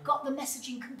 that got the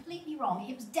messaging completely wrong.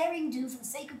 It was daring do for the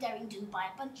sake of daring do by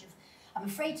a bunch of, I'm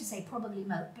afraid to say probably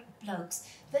blokes,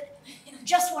 that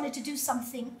just wanted to do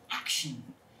something action.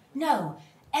 No.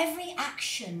 Every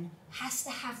action has to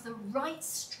have the right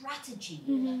strategy.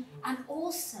 And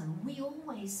also, we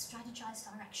always strategized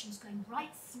our actions going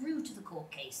right through to the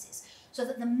court cases so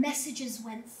that the messages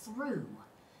went through.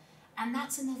 And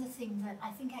that's another thing that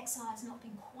I think XR has not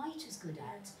been quite as good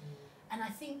at, and I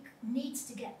think needs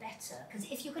to get better.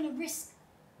 Because if you're going to risk,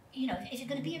 if you're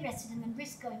going to be arrested and then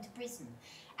risk going to prison,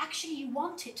 actually you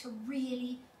want it to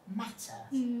really matter.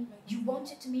 You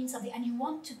want it to mean something, and you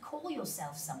want to call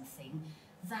yourself something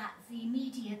that the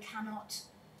media cannot,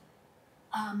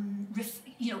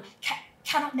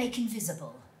 cannot make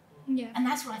invisible. And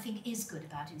that's what I think is good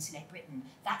about Insulate Britain.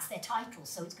 That's their title,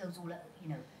 so it goes all,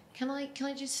 Can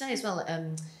I just say as well,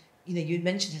 you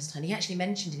mentioned Heseltine. He actually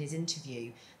mentioned in his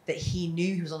interview that he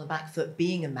knew he was on the back foot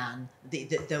being a man,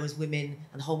 that there was women,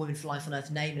 and the whole Women for Life on Earth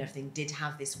name and everything did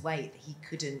have this weight that he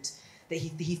couldn't, that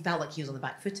he felt like he was on the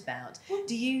back foot about.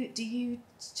 Do you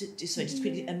sorry, just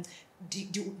quickly,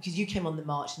 because you came on the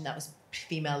march and that was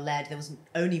female-led, there wasn't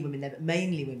only women there, but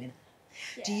mainly women.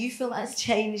 Yeah. Do you feel that's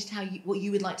changed what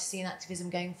you would like to see in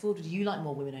activism going forward? Or do you like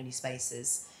more women-only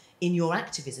spaces in your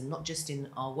activism, not just in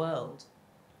our world?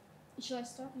 Shall I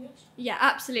start? Yeah,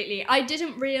 absolutely. I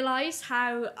didn't realise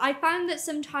how... I found that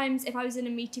sometimes if I was in a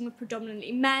meeting with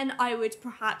predominantly men, I would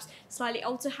perhaps slightly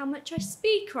alter how much I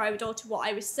speak, or I would alter what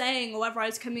I was saying, or whether I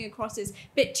was coming across as a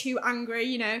bit too angry,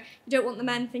 you know. You don't want the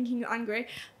men thinking you're angry.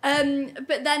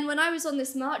 But then when I was on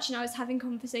this march and I was having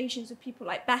conversations with people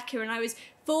like Becca, and I was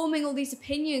forming all these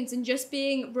opinions and just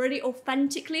being really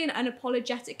authentically and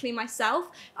unapologetically myself,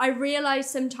 I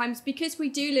realised sometimes, because we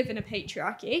do live in a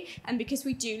patriarchy and because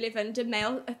we do live under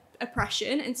male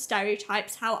oppression and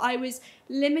stereotypes, how I was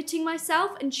limiting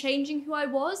myself and changing who I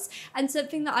was. And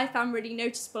something that I found really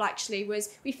noticeable actually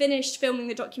was we finished filming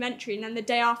the documentary, and then the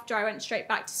day after I went straight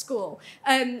back to school,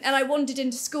 and I wandered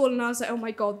into school and I was like, oh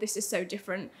my god, this is so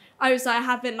different. I was like, I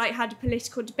haven't like had a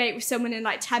political debate with someone in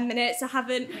like 10 minutes. I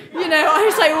haven't, you know, I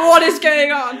was like, what is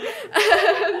going on?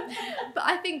 But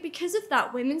I think because of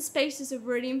that, women's spaces are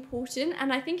really important.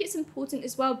 And I think it's important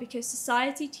as well because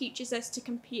society teaches us to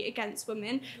compete against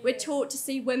women. We're taught to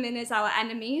see women as our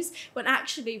enemies, when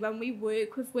actually when we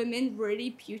work with women,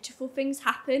 really beautiful things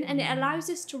happen, and it allows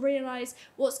us to realise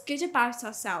what's good about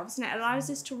ourselves, and it allows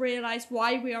us to realise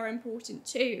why we are important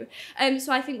too.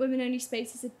 So I think women-only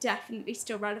spaces are definitely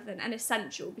still relevant and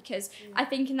essential, because I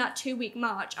think in that 2-week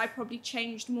march I probably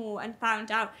changed more and found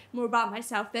out more about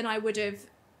myself than I would have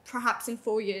perhaps in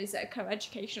 4 years at a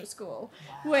co-educational school.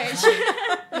 Wow. Which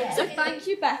so thank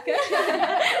you, Becca.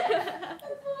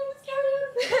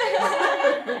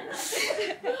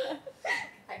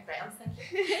 Great answer.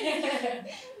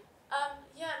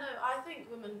 Yeah, no, I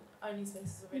think women-only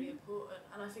spaces are really important,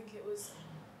 and I think it was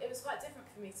quite different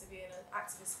for me to be in an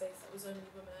activist space that was only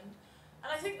women.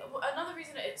 And I think another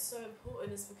reason that it's so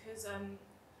important is because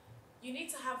you need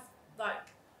to have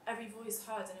like every voice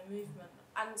heard in a movement.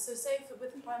 And so say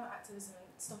with climate activism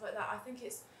and stuff like that, I think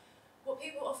it's what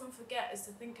people often forget is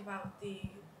to think about the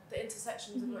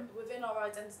intersections within our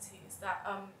identities that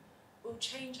will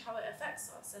change how it affects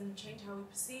us and change how we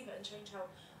perceive it and change how...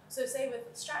 So say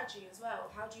with strategy as well,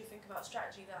 how do you think about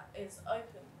strategy that is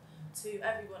open to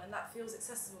everyone and that feels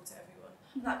accessible to everyone?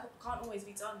 And that can't always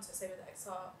be done. So say with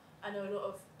XR, I know a lot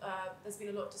of, there's been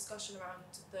a lot of discussion around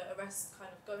the arrest,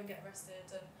 kind of go and get arrested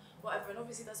and whatever, and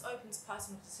obviously that's open to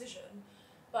personal decision,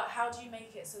 but how do you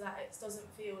make it so that it doesn't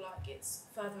feel like it's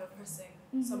further oppressing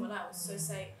someone else? So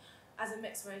say, as a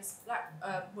mixed race black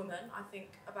woman, I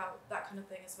think about that kind of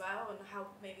thing as well, and how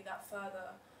maybe that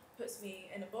further puts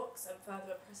me in a box and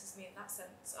further oppresses me in that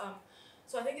sense.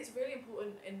 So I think it's really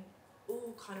important in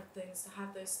all kind of things to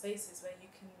have those spaces where you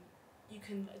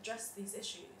can address these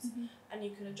issues and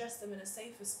you can address them in a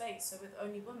safer space. So with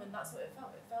only women, that's what it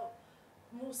felt. It felt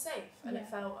more safe and it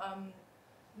felt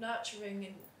nurturing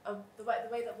in the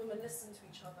way that women listen to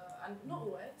each other, and not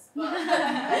always, but,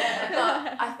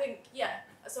 but I think,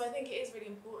 so I think it is really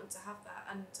important to have that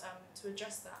and to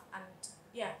address that, and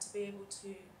to be able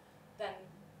to then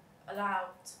allow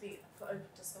to be for open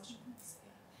discussions.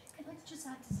 I'd like to just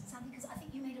add to something, because I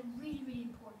think you made a really, really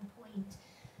important point,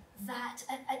 that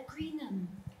at Greenham,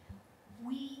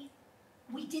 we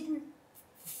didn't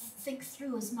think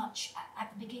through as much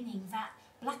at the beginning that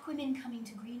black women coming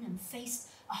to Greenham faced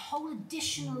a whole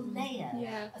additional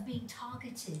layer of being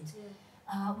targeted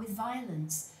with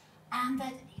violence, and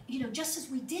that, you know, just as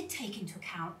we did take into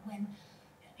account when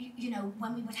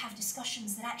we would have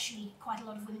discussions that actually quite a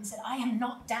lot of women said, I am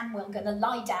not damn well going to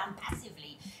lie down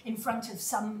passively in front of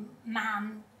some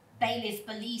man, bailiff,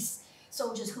 police,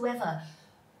 soldiers, whoever.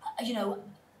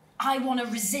 I want to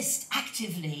resist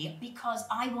actively because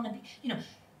I want to be,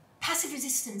 passive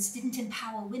resistance didn't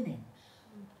empower women.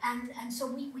 And so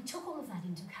we took all of that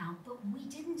into account, but we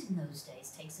didn't in those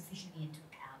days take sufficiently into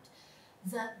account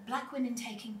that black women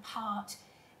taking part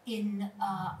in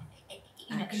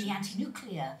the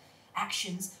anti-nuclear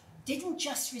actions didn't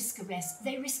just risk arrest,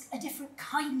 they risked a different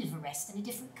kind of arrest and a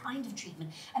different kind of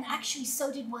treatment. And actually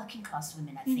so did working class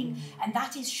women, I think. And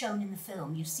that is shown in the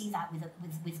film. You see that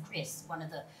with Chris, one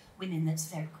of the women that's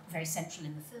very, very central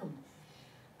in the film.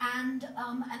 And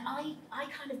I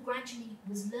kind of gradually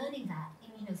was learning that,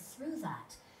 through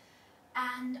that.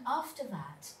 And after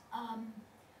that,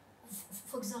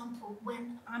 for example,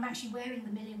 when I'm actually wearing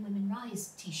the Million Women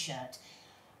Rise t-shirt,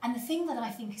 and the thing that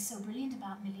I think is so brilliant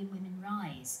about Million Women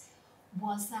Rise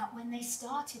was that when they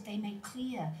started, they made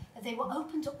clear that they were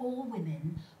open to all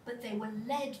women, but they were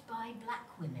led by black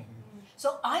women.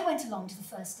 So I went along to the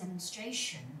first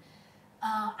demonstration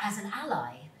as an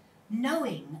ally,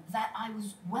 knowing that I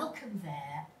was welcome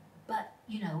there, but,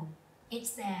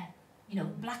 it's there,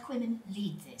 black women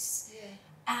lead this.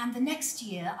 And the next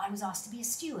year, I was asked to be a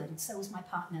steward. So was my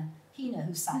partner, Hina,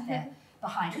 who sat there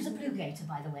behind, who's a Blue Gator,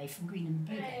 by the way, from Greenham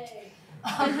Blue Gate.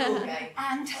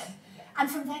 And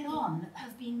from then on,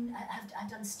 have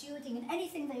done stewarding and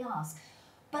anything they ask,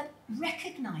 but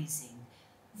recognising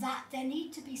that there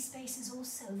need to be spaces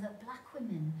also that black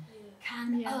women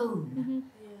can own,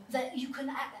 that you can,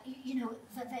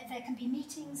 that there can be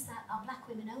meetings that are black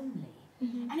women only,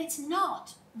 and it's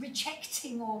not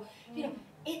rejecting or,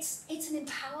 it's an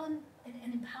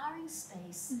empowering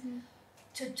space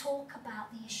to talk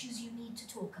about the issues you need to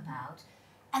talk about,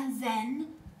 and then,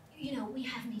 we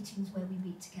have meetings where we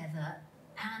meet together,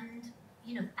 and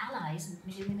allies and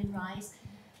Million Women Rise.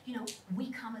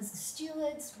 We come as the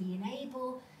stewards, we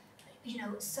enable,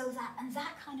 so that, and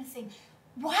that kind of thing.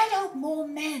 Why don't more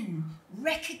men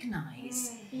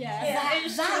recognise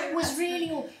that was really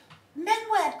all? Men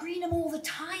were at Greenham all the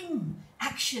time,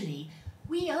 actually.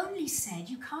 We only said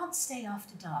you can't stay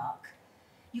after dark,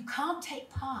 you can't take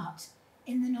part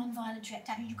in the non-violent direct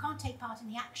action, you can't take part in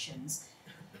the actions,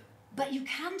 but you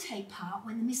can take part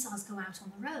when the missiles go out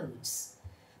on the roads,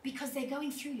 because they're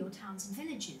going through your towns and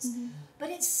villages. But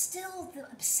it's still, the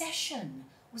obsession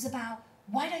was about,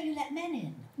 why don't you let men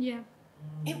in? Yeah.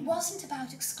 It wasn't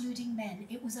about excluding men,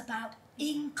 it was about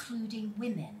including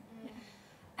women.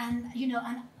 And,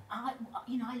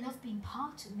 I love being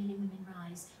part of Million Women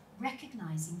Rise,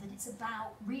 recognising that it's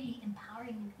about really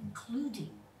empowering and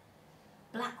including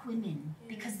black women,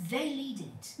 because they lead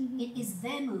it. It is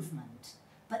their movement,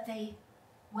 but they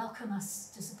welcome us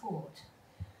to support.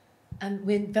 And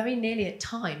we're very nearly at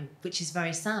time, which is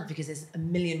very sad because there's a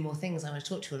million more things I want to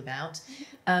talk to you all about.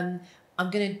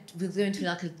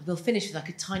 We'll finish with like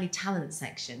a tiny talent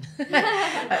section.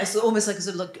 It's almost like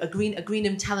a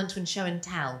Greenham talent and show and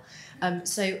tell.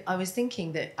 So I was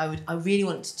thinking that I really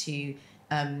want to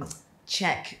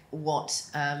check what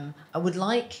I would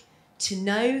like to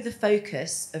know the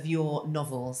focus of your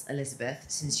novels, Elizabeth,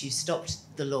 since you stopped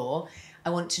the law. I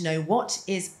want to know what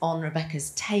is on Rebecca's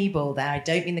table there. I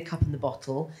don't mean the cup and the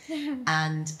bottle.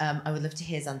 And I would love to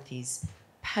hear Xanthi's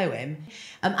poem.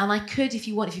 And I could, if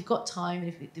you've got time, and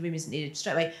if the room isn't needed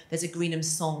straight away, there's a Greenham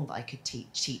song that I could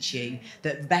teach you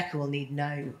that Rebecca will need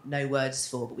no words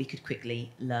for, but we could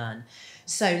quickly learn.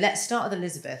 So let's start with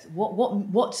Elizabeth.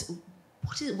 What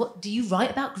do you write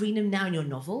about Greenham now in your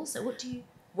novels? So what do you?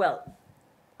 Well,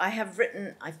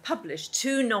 I've published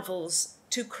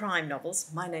two crime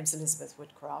novels. My name's Elizabeth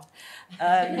Woodcraft.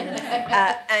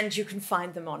 And you can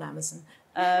find them on Amazon.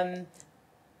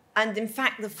 And in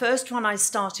fact, the first one I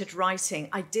started writing,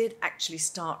 I did actually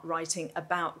start writing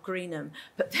about Greenham,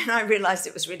 but then I realised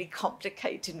it was really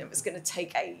complicated and it was going to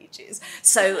take ages.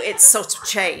 So it's sort of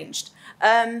changed.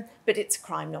 But it's a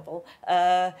crime novel.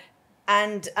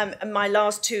 And my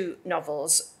last two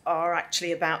novels are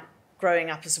actually about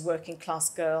growing up as a working class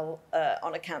girl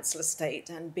on a council estate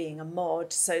and being a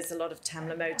mod. So there's a lot of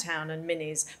Tamla Motown and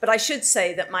minis. But I should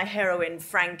say that my heroine,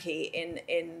 Frankie,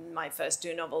 in my first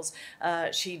two novels,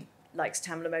 she likes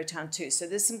Tamla Motown too. So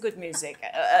there's some good music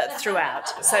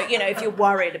throughout. So, if you're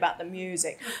worried about the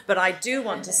music. But I do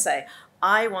want to say,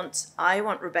 I want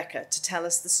Rebecca to tell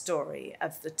us the story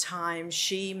of the time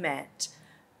she met,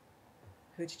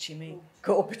 who did she meet?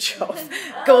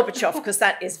 Gorbachev, because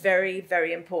that is very,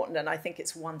 very important, and I think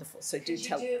it's wonderful. So do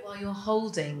tell. You do it while you're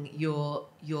holding your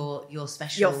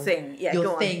special. Your thing, yeah.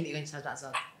 Your thing that you're going to tell about as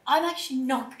well. I'm actually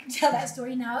not going to tell that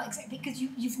story now, exactly because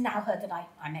you've now heard that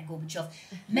I met Gorbachev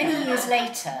many years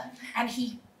later, and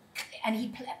he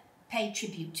paid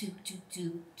tribute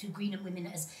to Greenham women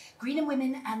as Greenham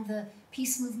women and the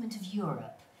peace movement of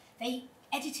Europe. They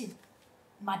edited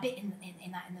my bit in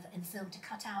the film to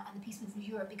cut out and the peace movement of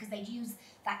Europe because they'd used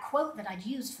that quote that I'd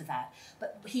used for that,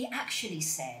 but he actually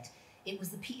said it was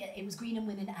Greenham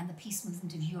women and the peace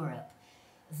movement of Europe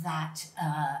that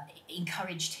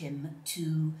encouraged him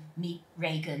to meet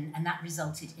Reagan, and that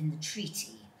resulted in the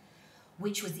treaty,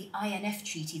 which was the INF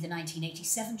Treaty, the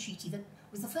 1987 treaty, that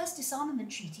was the first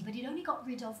disarmament treaty, but it only got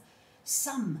rid of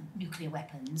some nuclear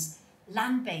weapons,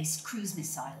 land-based cruise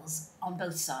missiles on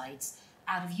both sides,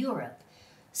 out of Europe.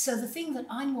 So the thing that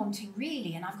I'm wanting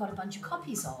really, and I've got a bunch of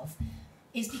copies of,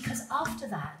 is because after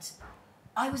that,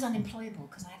 I was unemployable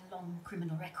because I had a long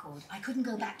criminal record. I couldn't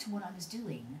go back to what I was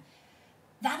doing.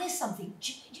 That is something,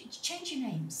 change your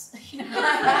names.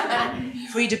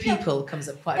 Frida People comes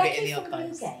up quite a bit in the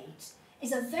archives. Becky from Newgate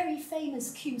is a very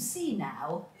famous QC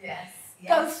now. Yes.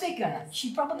 Go figure.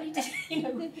 She probably did,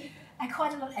 and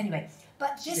quite a lot. Anyway,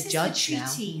 but this is the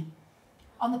treaty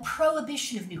on the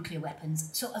prohibition of nuclear weapons,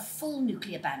 so a full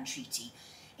nuclear ban treaty.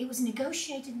 It was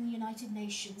negotiated in the United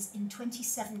Nations in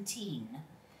 2017,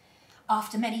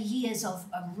 after many years of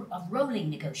rolling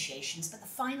negotiations, but the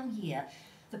final year,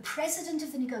 the president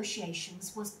of the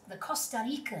negotiations was the Costa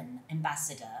Rican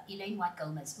ambassador, Elaine White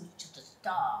Gomez, who's just a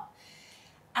star.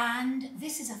 And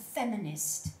this is a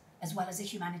feminist as well as a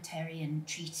humanitarian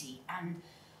treaty. And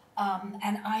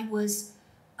I was,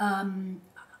 I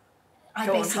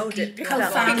Go on, basically hold it. Pick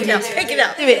co-founded. it up. Pick it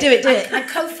up. Do it. I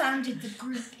co-founded the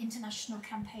group International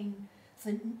Campaign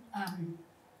for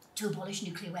to abolish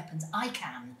nuclear weapons. I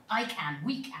can,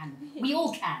 we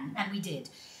all can, and we did.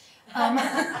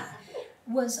 The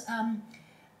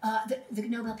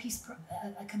Nobel Peace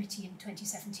Committee in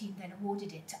 2017 then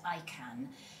awarded it to ICANN.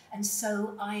 And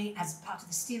so I, as part of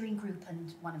the steering group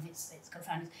and one of its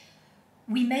co-founders,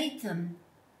 we made them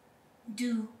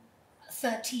do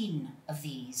 13 of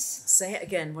these. Say it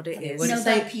again, what it is.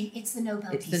 It's the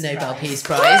Nobel Peace Prize. It's the Nobel Peace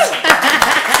Prize.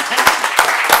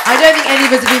 I don't think any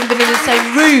of us have even been in the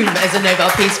same room as a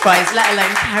Nobel Peace Prize, let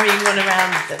alone carrying one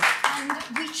around with them. And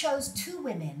we chose 2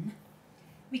 women.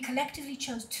 We collectively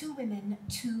chose 2 women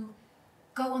to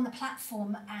go on the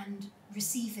platform and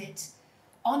receive it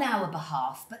on our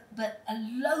behalf, but a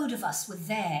load of us were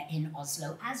there in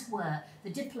Oslo, as were the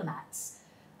diplomats,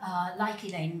 like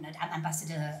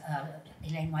Ambassador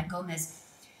Elaine White-Gomez,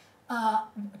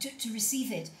 to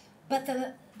receive it. But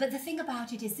the thing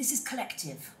about it is this is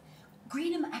collective.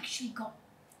 Greenham actually got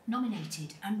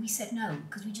nominated, and we said no,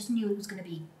 because we just knew it was going to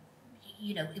be,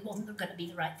 it wasn't going to be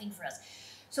the right thing for us.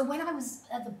 So when I was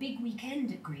at the big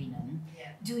weekend at Greenham,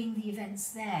 doing the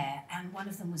events there, and one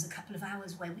of them was a couple of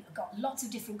hours where we got lots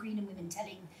of different Greenham women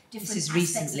telling different aspects of their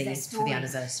stories. This is recently for the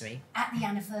anniversary. At the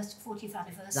 40th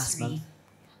anniversary. Last month.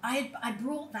 I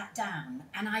brought that down,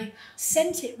 and I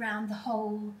sent it round the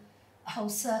whole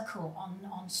circle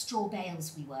on straw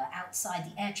bales we were outside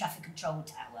the air traffic control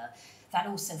tower. That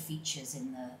also features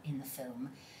in the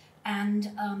film.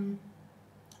 And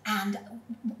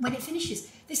when it finishes,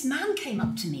 this man came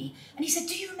up to me and he said,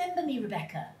 "Do you remember me,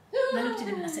 Rebecca?" And I looked at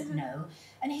him and I said, "No."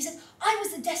 And he said, "I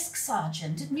was the desk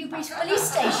sergeant at Newbury Police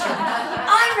Station.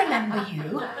 I remember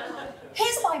you.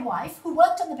 Here's my wife, who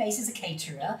worked on the base as a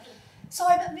caterer." So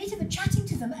I met him and chatting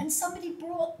to them, and somebody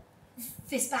brought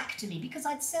this back to me because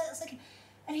I'd said,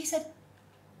 and he said,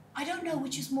 "I don't know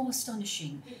which is more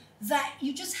astonishing, that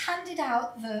you just handed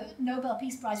out the Nobel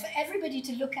Peace Prize for everybody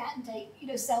to look at and take,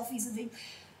 selfies and things,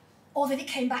 or that it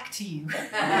came back to you."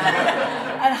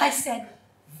 And I said,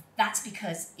 "That's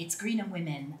because it's Greenham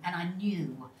women, and I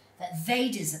knew that they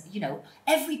deserve,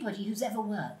 everybody who's ever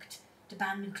worked to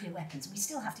ban nuclear weapons. We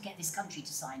still have to get this country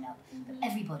to sign up, but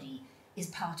everybody is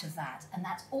part of that, and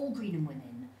that's all Greenham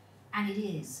women, and it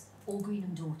is all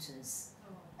Greenham daughters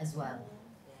as well."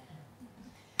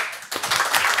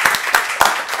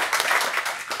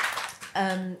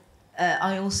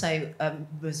 I also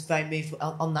was very moved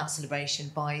on that celebration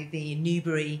by the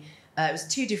Newbury. It was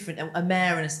 2 different, a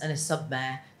mayor and a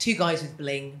sub-mayor, 2 guys with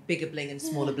bling, bigger bling and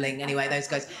smaller bling. Anyway, those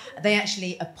guys, they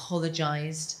actually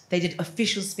apologised. They did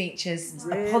official speeches,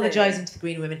 apologising to the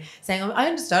Green women, saying, "I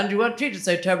understand you weren't treated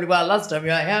so terribly well last time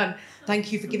you were here.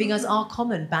 Thank you for giving us our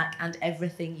common back and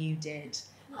everything you did."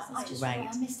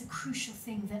 I missed a crucial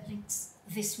thing that links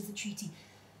this with the treaty.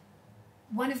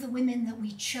 One of the women that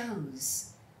we chose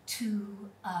to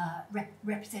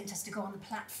represent us to go on the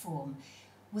platform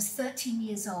was 13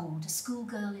 years old, a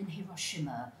schoolgirl in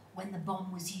Hiroshima when the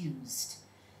bomb was used.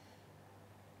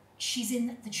 She's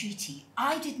in the treaty.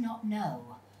 I did not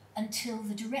know until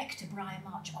the director, Brian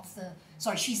March,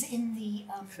 she's in the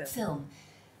film,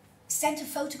 sent a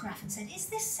photograph and said, "Is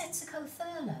this Setsuko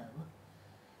Thurlow?"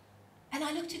 And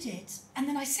I looked at it, and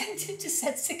then I sent it to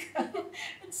Setsuko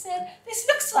and said, "This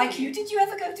looks like you. Did you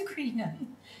ever go to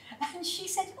Greenham?" And she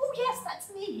said, "Oh yes,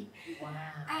 that's me." Wow.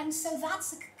 And so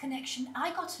that's a connection.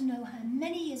 I got to know her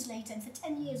many years later, and for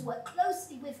 10 years worked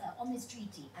closely with her on this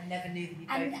treaty. I never knew that you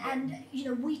both And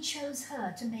we chose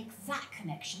her to make that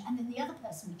connection. And then the other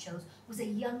person we chose was a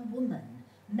young woman,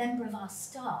 member of our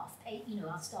staff,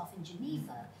 our staff in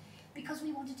Geneva, because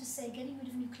we wanted to say getting rid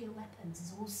of nuclear weapons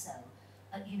is also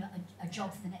a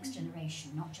job for the next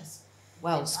generation, not just.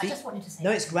 Well, I just wanted to say.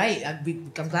 No, it's great.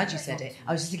 I'm glad you said it.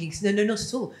 I was just thinking, no, not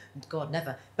at all. God,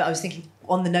 never. But I was thinking,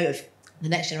 on the note of the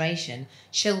next generation,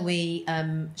 shall we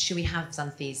have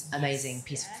Xanthi's amazing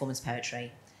piece of performance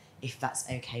poetry, if that's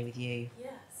okay with you?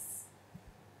 Yes.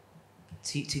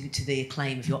 To the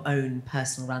acclaim of your own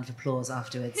personal round of applause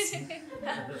afterwards.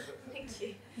 Thank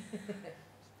you.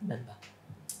 Remember.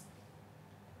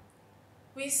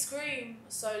 We scream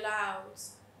so loud,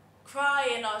 cry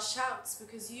in our shouts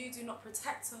because you do not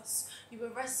protect us. You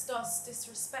arrest us,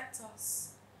 disrespect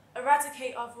us,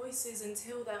 eradicate our voices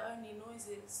until they're only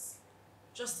noises.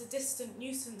 Just a distant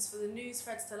nuisance for the news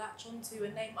threads to latch onto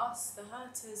and name us the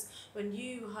hurters when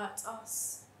you hurt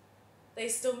us. They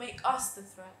still make us the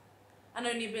threat and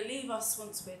only believe us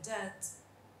once we're dead.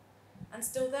 And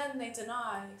still then they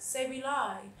deny, say we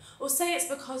lie, or say it's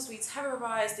because we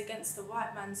terrorised against the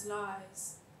white man's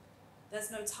lies.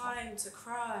 There's no time to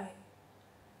cry,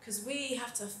 'cause we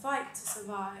have to fight to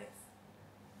survive.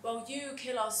 While you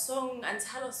kill our song and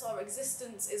tell us our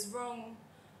existence is wrong,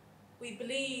 we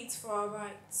bleed for our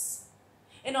rights.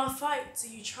 In our fight, do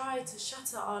you try to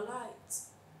shatter our light?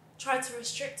 Try to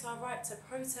restrict our right to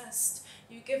protest,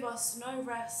 you give us no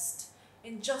rest.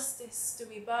 In justice, do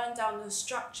we burn down the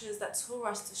structures that tore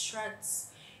us to shreds,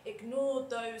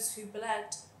 ignored those who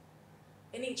bled?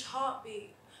 In each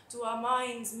heartbeat, do our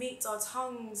minds meet our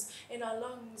tongues? In our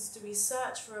lungs, do we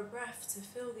search for a breath to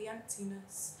fill the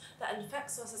emptiness that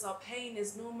infects us as our pain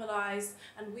is normalised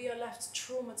and we are left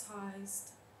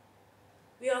traumatised?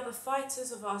 We are the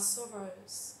fighters of our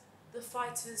sorrows, the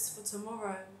fighters for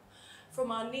tomorrow. From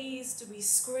our knees do we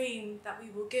scream that we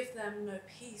will give them no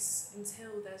peace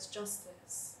until there's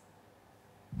justice.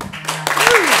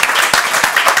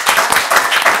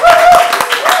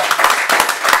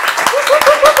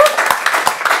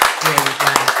 Really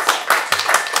great.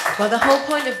 Well, the whole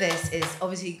point of this is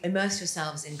obviously immerse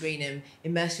yourselves in Greenham,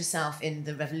 immerse yourself in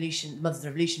the Revolution, Mothers of the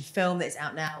Revolution film that's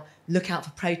out now. Look out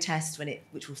for Protest,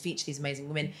 which will feature these amazing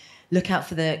women. Look out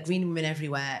for the Green Women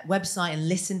Everywhere website and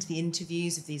listen to the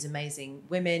interviews of these amazing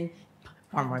women.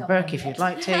 On my book, if you'd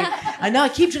like to. I know, I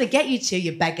keep trying to get you to,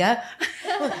 you beggar.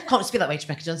 Can't speak that way to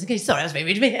Rebecca Johnson. Sorry, that was very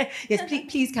rude of me. Yes,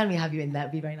 please can we have you in there? It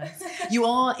would be very nice. You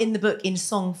are in the book in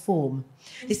song form.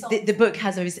 The book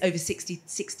has over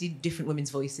 60 different women's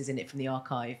voices in it from the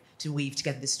archive to weave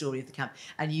together the story of the camp.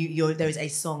 And there is a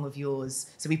song of yours.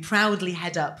 So we proudly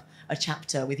head up a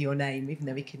chapter with your name, even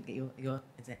though we couldn't get your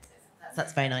is it?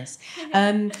 That's very nice.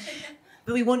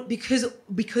 But we want, because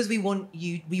we want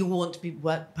you, we all want to be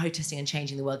protesting and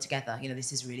changing the world together. You know,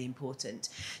 this is really important.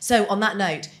 So on that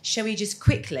note, shall we just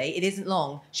quickly, it isn't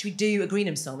long, should we do a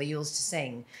Greenham song that you're to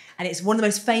sing? And it's one of the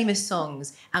most famous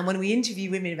songs. And when we interview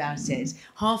women about it,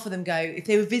 half of them go, if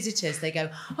they were visitors, they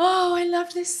go, oh, I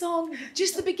loved this song.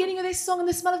 Just the beginning of this song and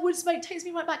the smell of wood smoke takes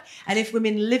me right back. And if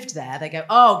women lived there, they go,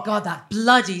 oh God, that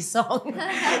bloody song.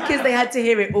 Because they had to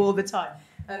hear it all the time.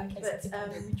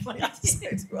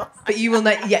 But you will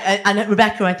know, yeah, and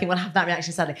Rebecca, I think, will have that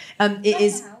reaction sadly.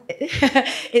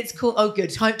 It's called, oh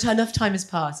good, enough time has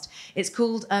passed. It's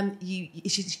called,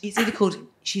 it's either called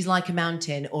She's Like a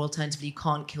Mountain or alternatively You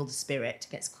Can't Kill the Spirit.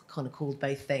 It gets kind of called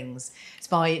both things. It's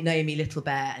by Naomi Little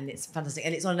Bear and it's fantastic.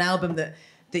 And it's on an album that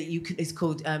is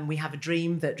called We Have a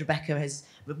Dream, that Rebecca has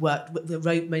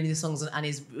wrote many of the songs on and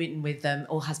is written with,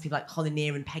 or has people like Holly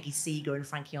Near and Peggy Seeger and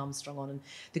Frankie Armstrong on, and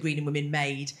the Greenham Women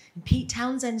made in Pete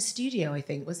Townsend's studio, I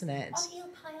think, wasn't it? On Eel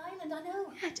Pie Island, I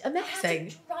know. Yeah, amazing. I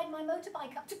had to ride my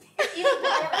motorbike up to Eel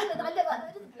Pie Island. I never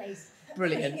heard of the place.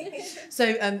 Brilliant.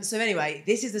 So anyway,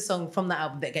 this is the song from that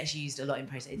album that gets used a lot in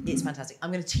protest. It's fantastic.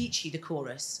 I'm going to teach you the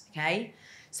chorus, okay?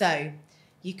 So,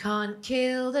 you can't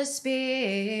kill the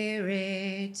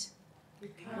spirit. You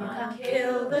can't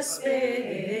kill the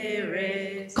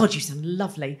spirit. God, you sound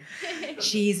lovely.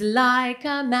 She's like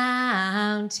a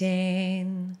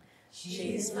mountain.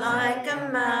 She's like a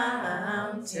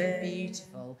mountain.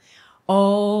 Beautiful.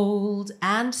 Old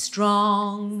and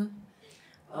strong.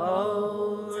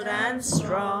 Old and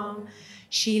strong.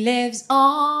 She lives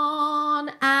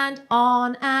on and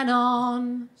on and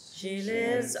on. She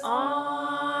lives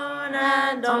on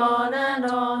and on and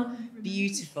on.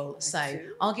 Beautiful. So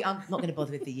I'm not going to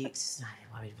bother with the ukes.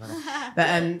 Why would you bother?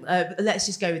 But let's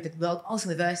just go with I'll sing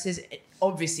the verses.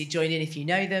 Obviously, join in if you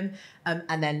know them,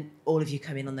 and then all of you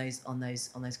come in on those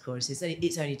choruses.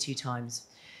 It's only 2 times.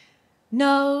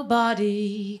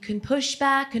 Nobody can push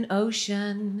back an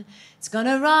ocean. It's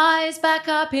gonna rise back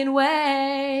up in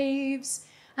waves,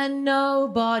 and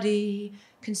nobody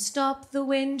can stop the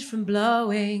wind from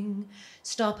blowing,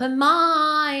 stop a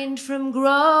mind from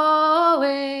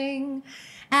growing.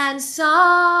 And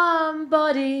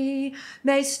somebody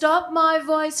may stop my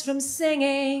voice from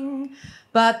singing,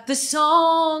 but the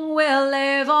song will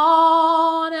live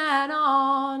on and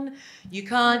on. You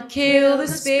can't kill the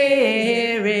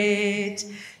spirit.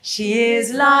 She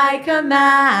is like a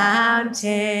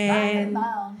mountain,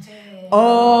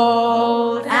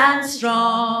 old and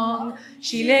strong.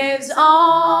 She lives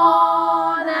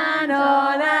on and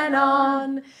on and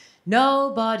on.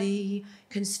 Nobody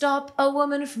can stop a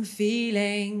woman from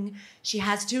feeling. She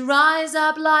has to rise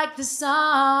up like the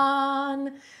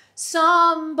sun.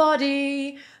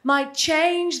 Somebody might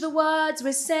change the words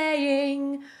we're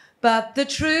saying, but the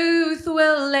truth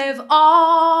will live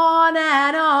on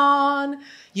and on.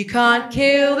 You can't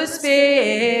kill the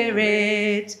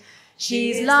spirit.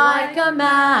 She's like a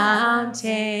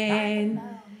mountain,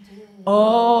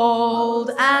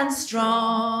 Old and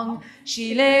strong,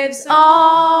 she lives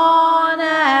on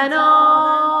and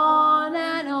on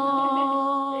and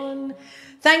on.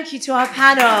 Thank you to our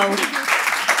panel.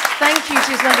 Thank you to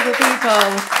these wonderful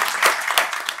people.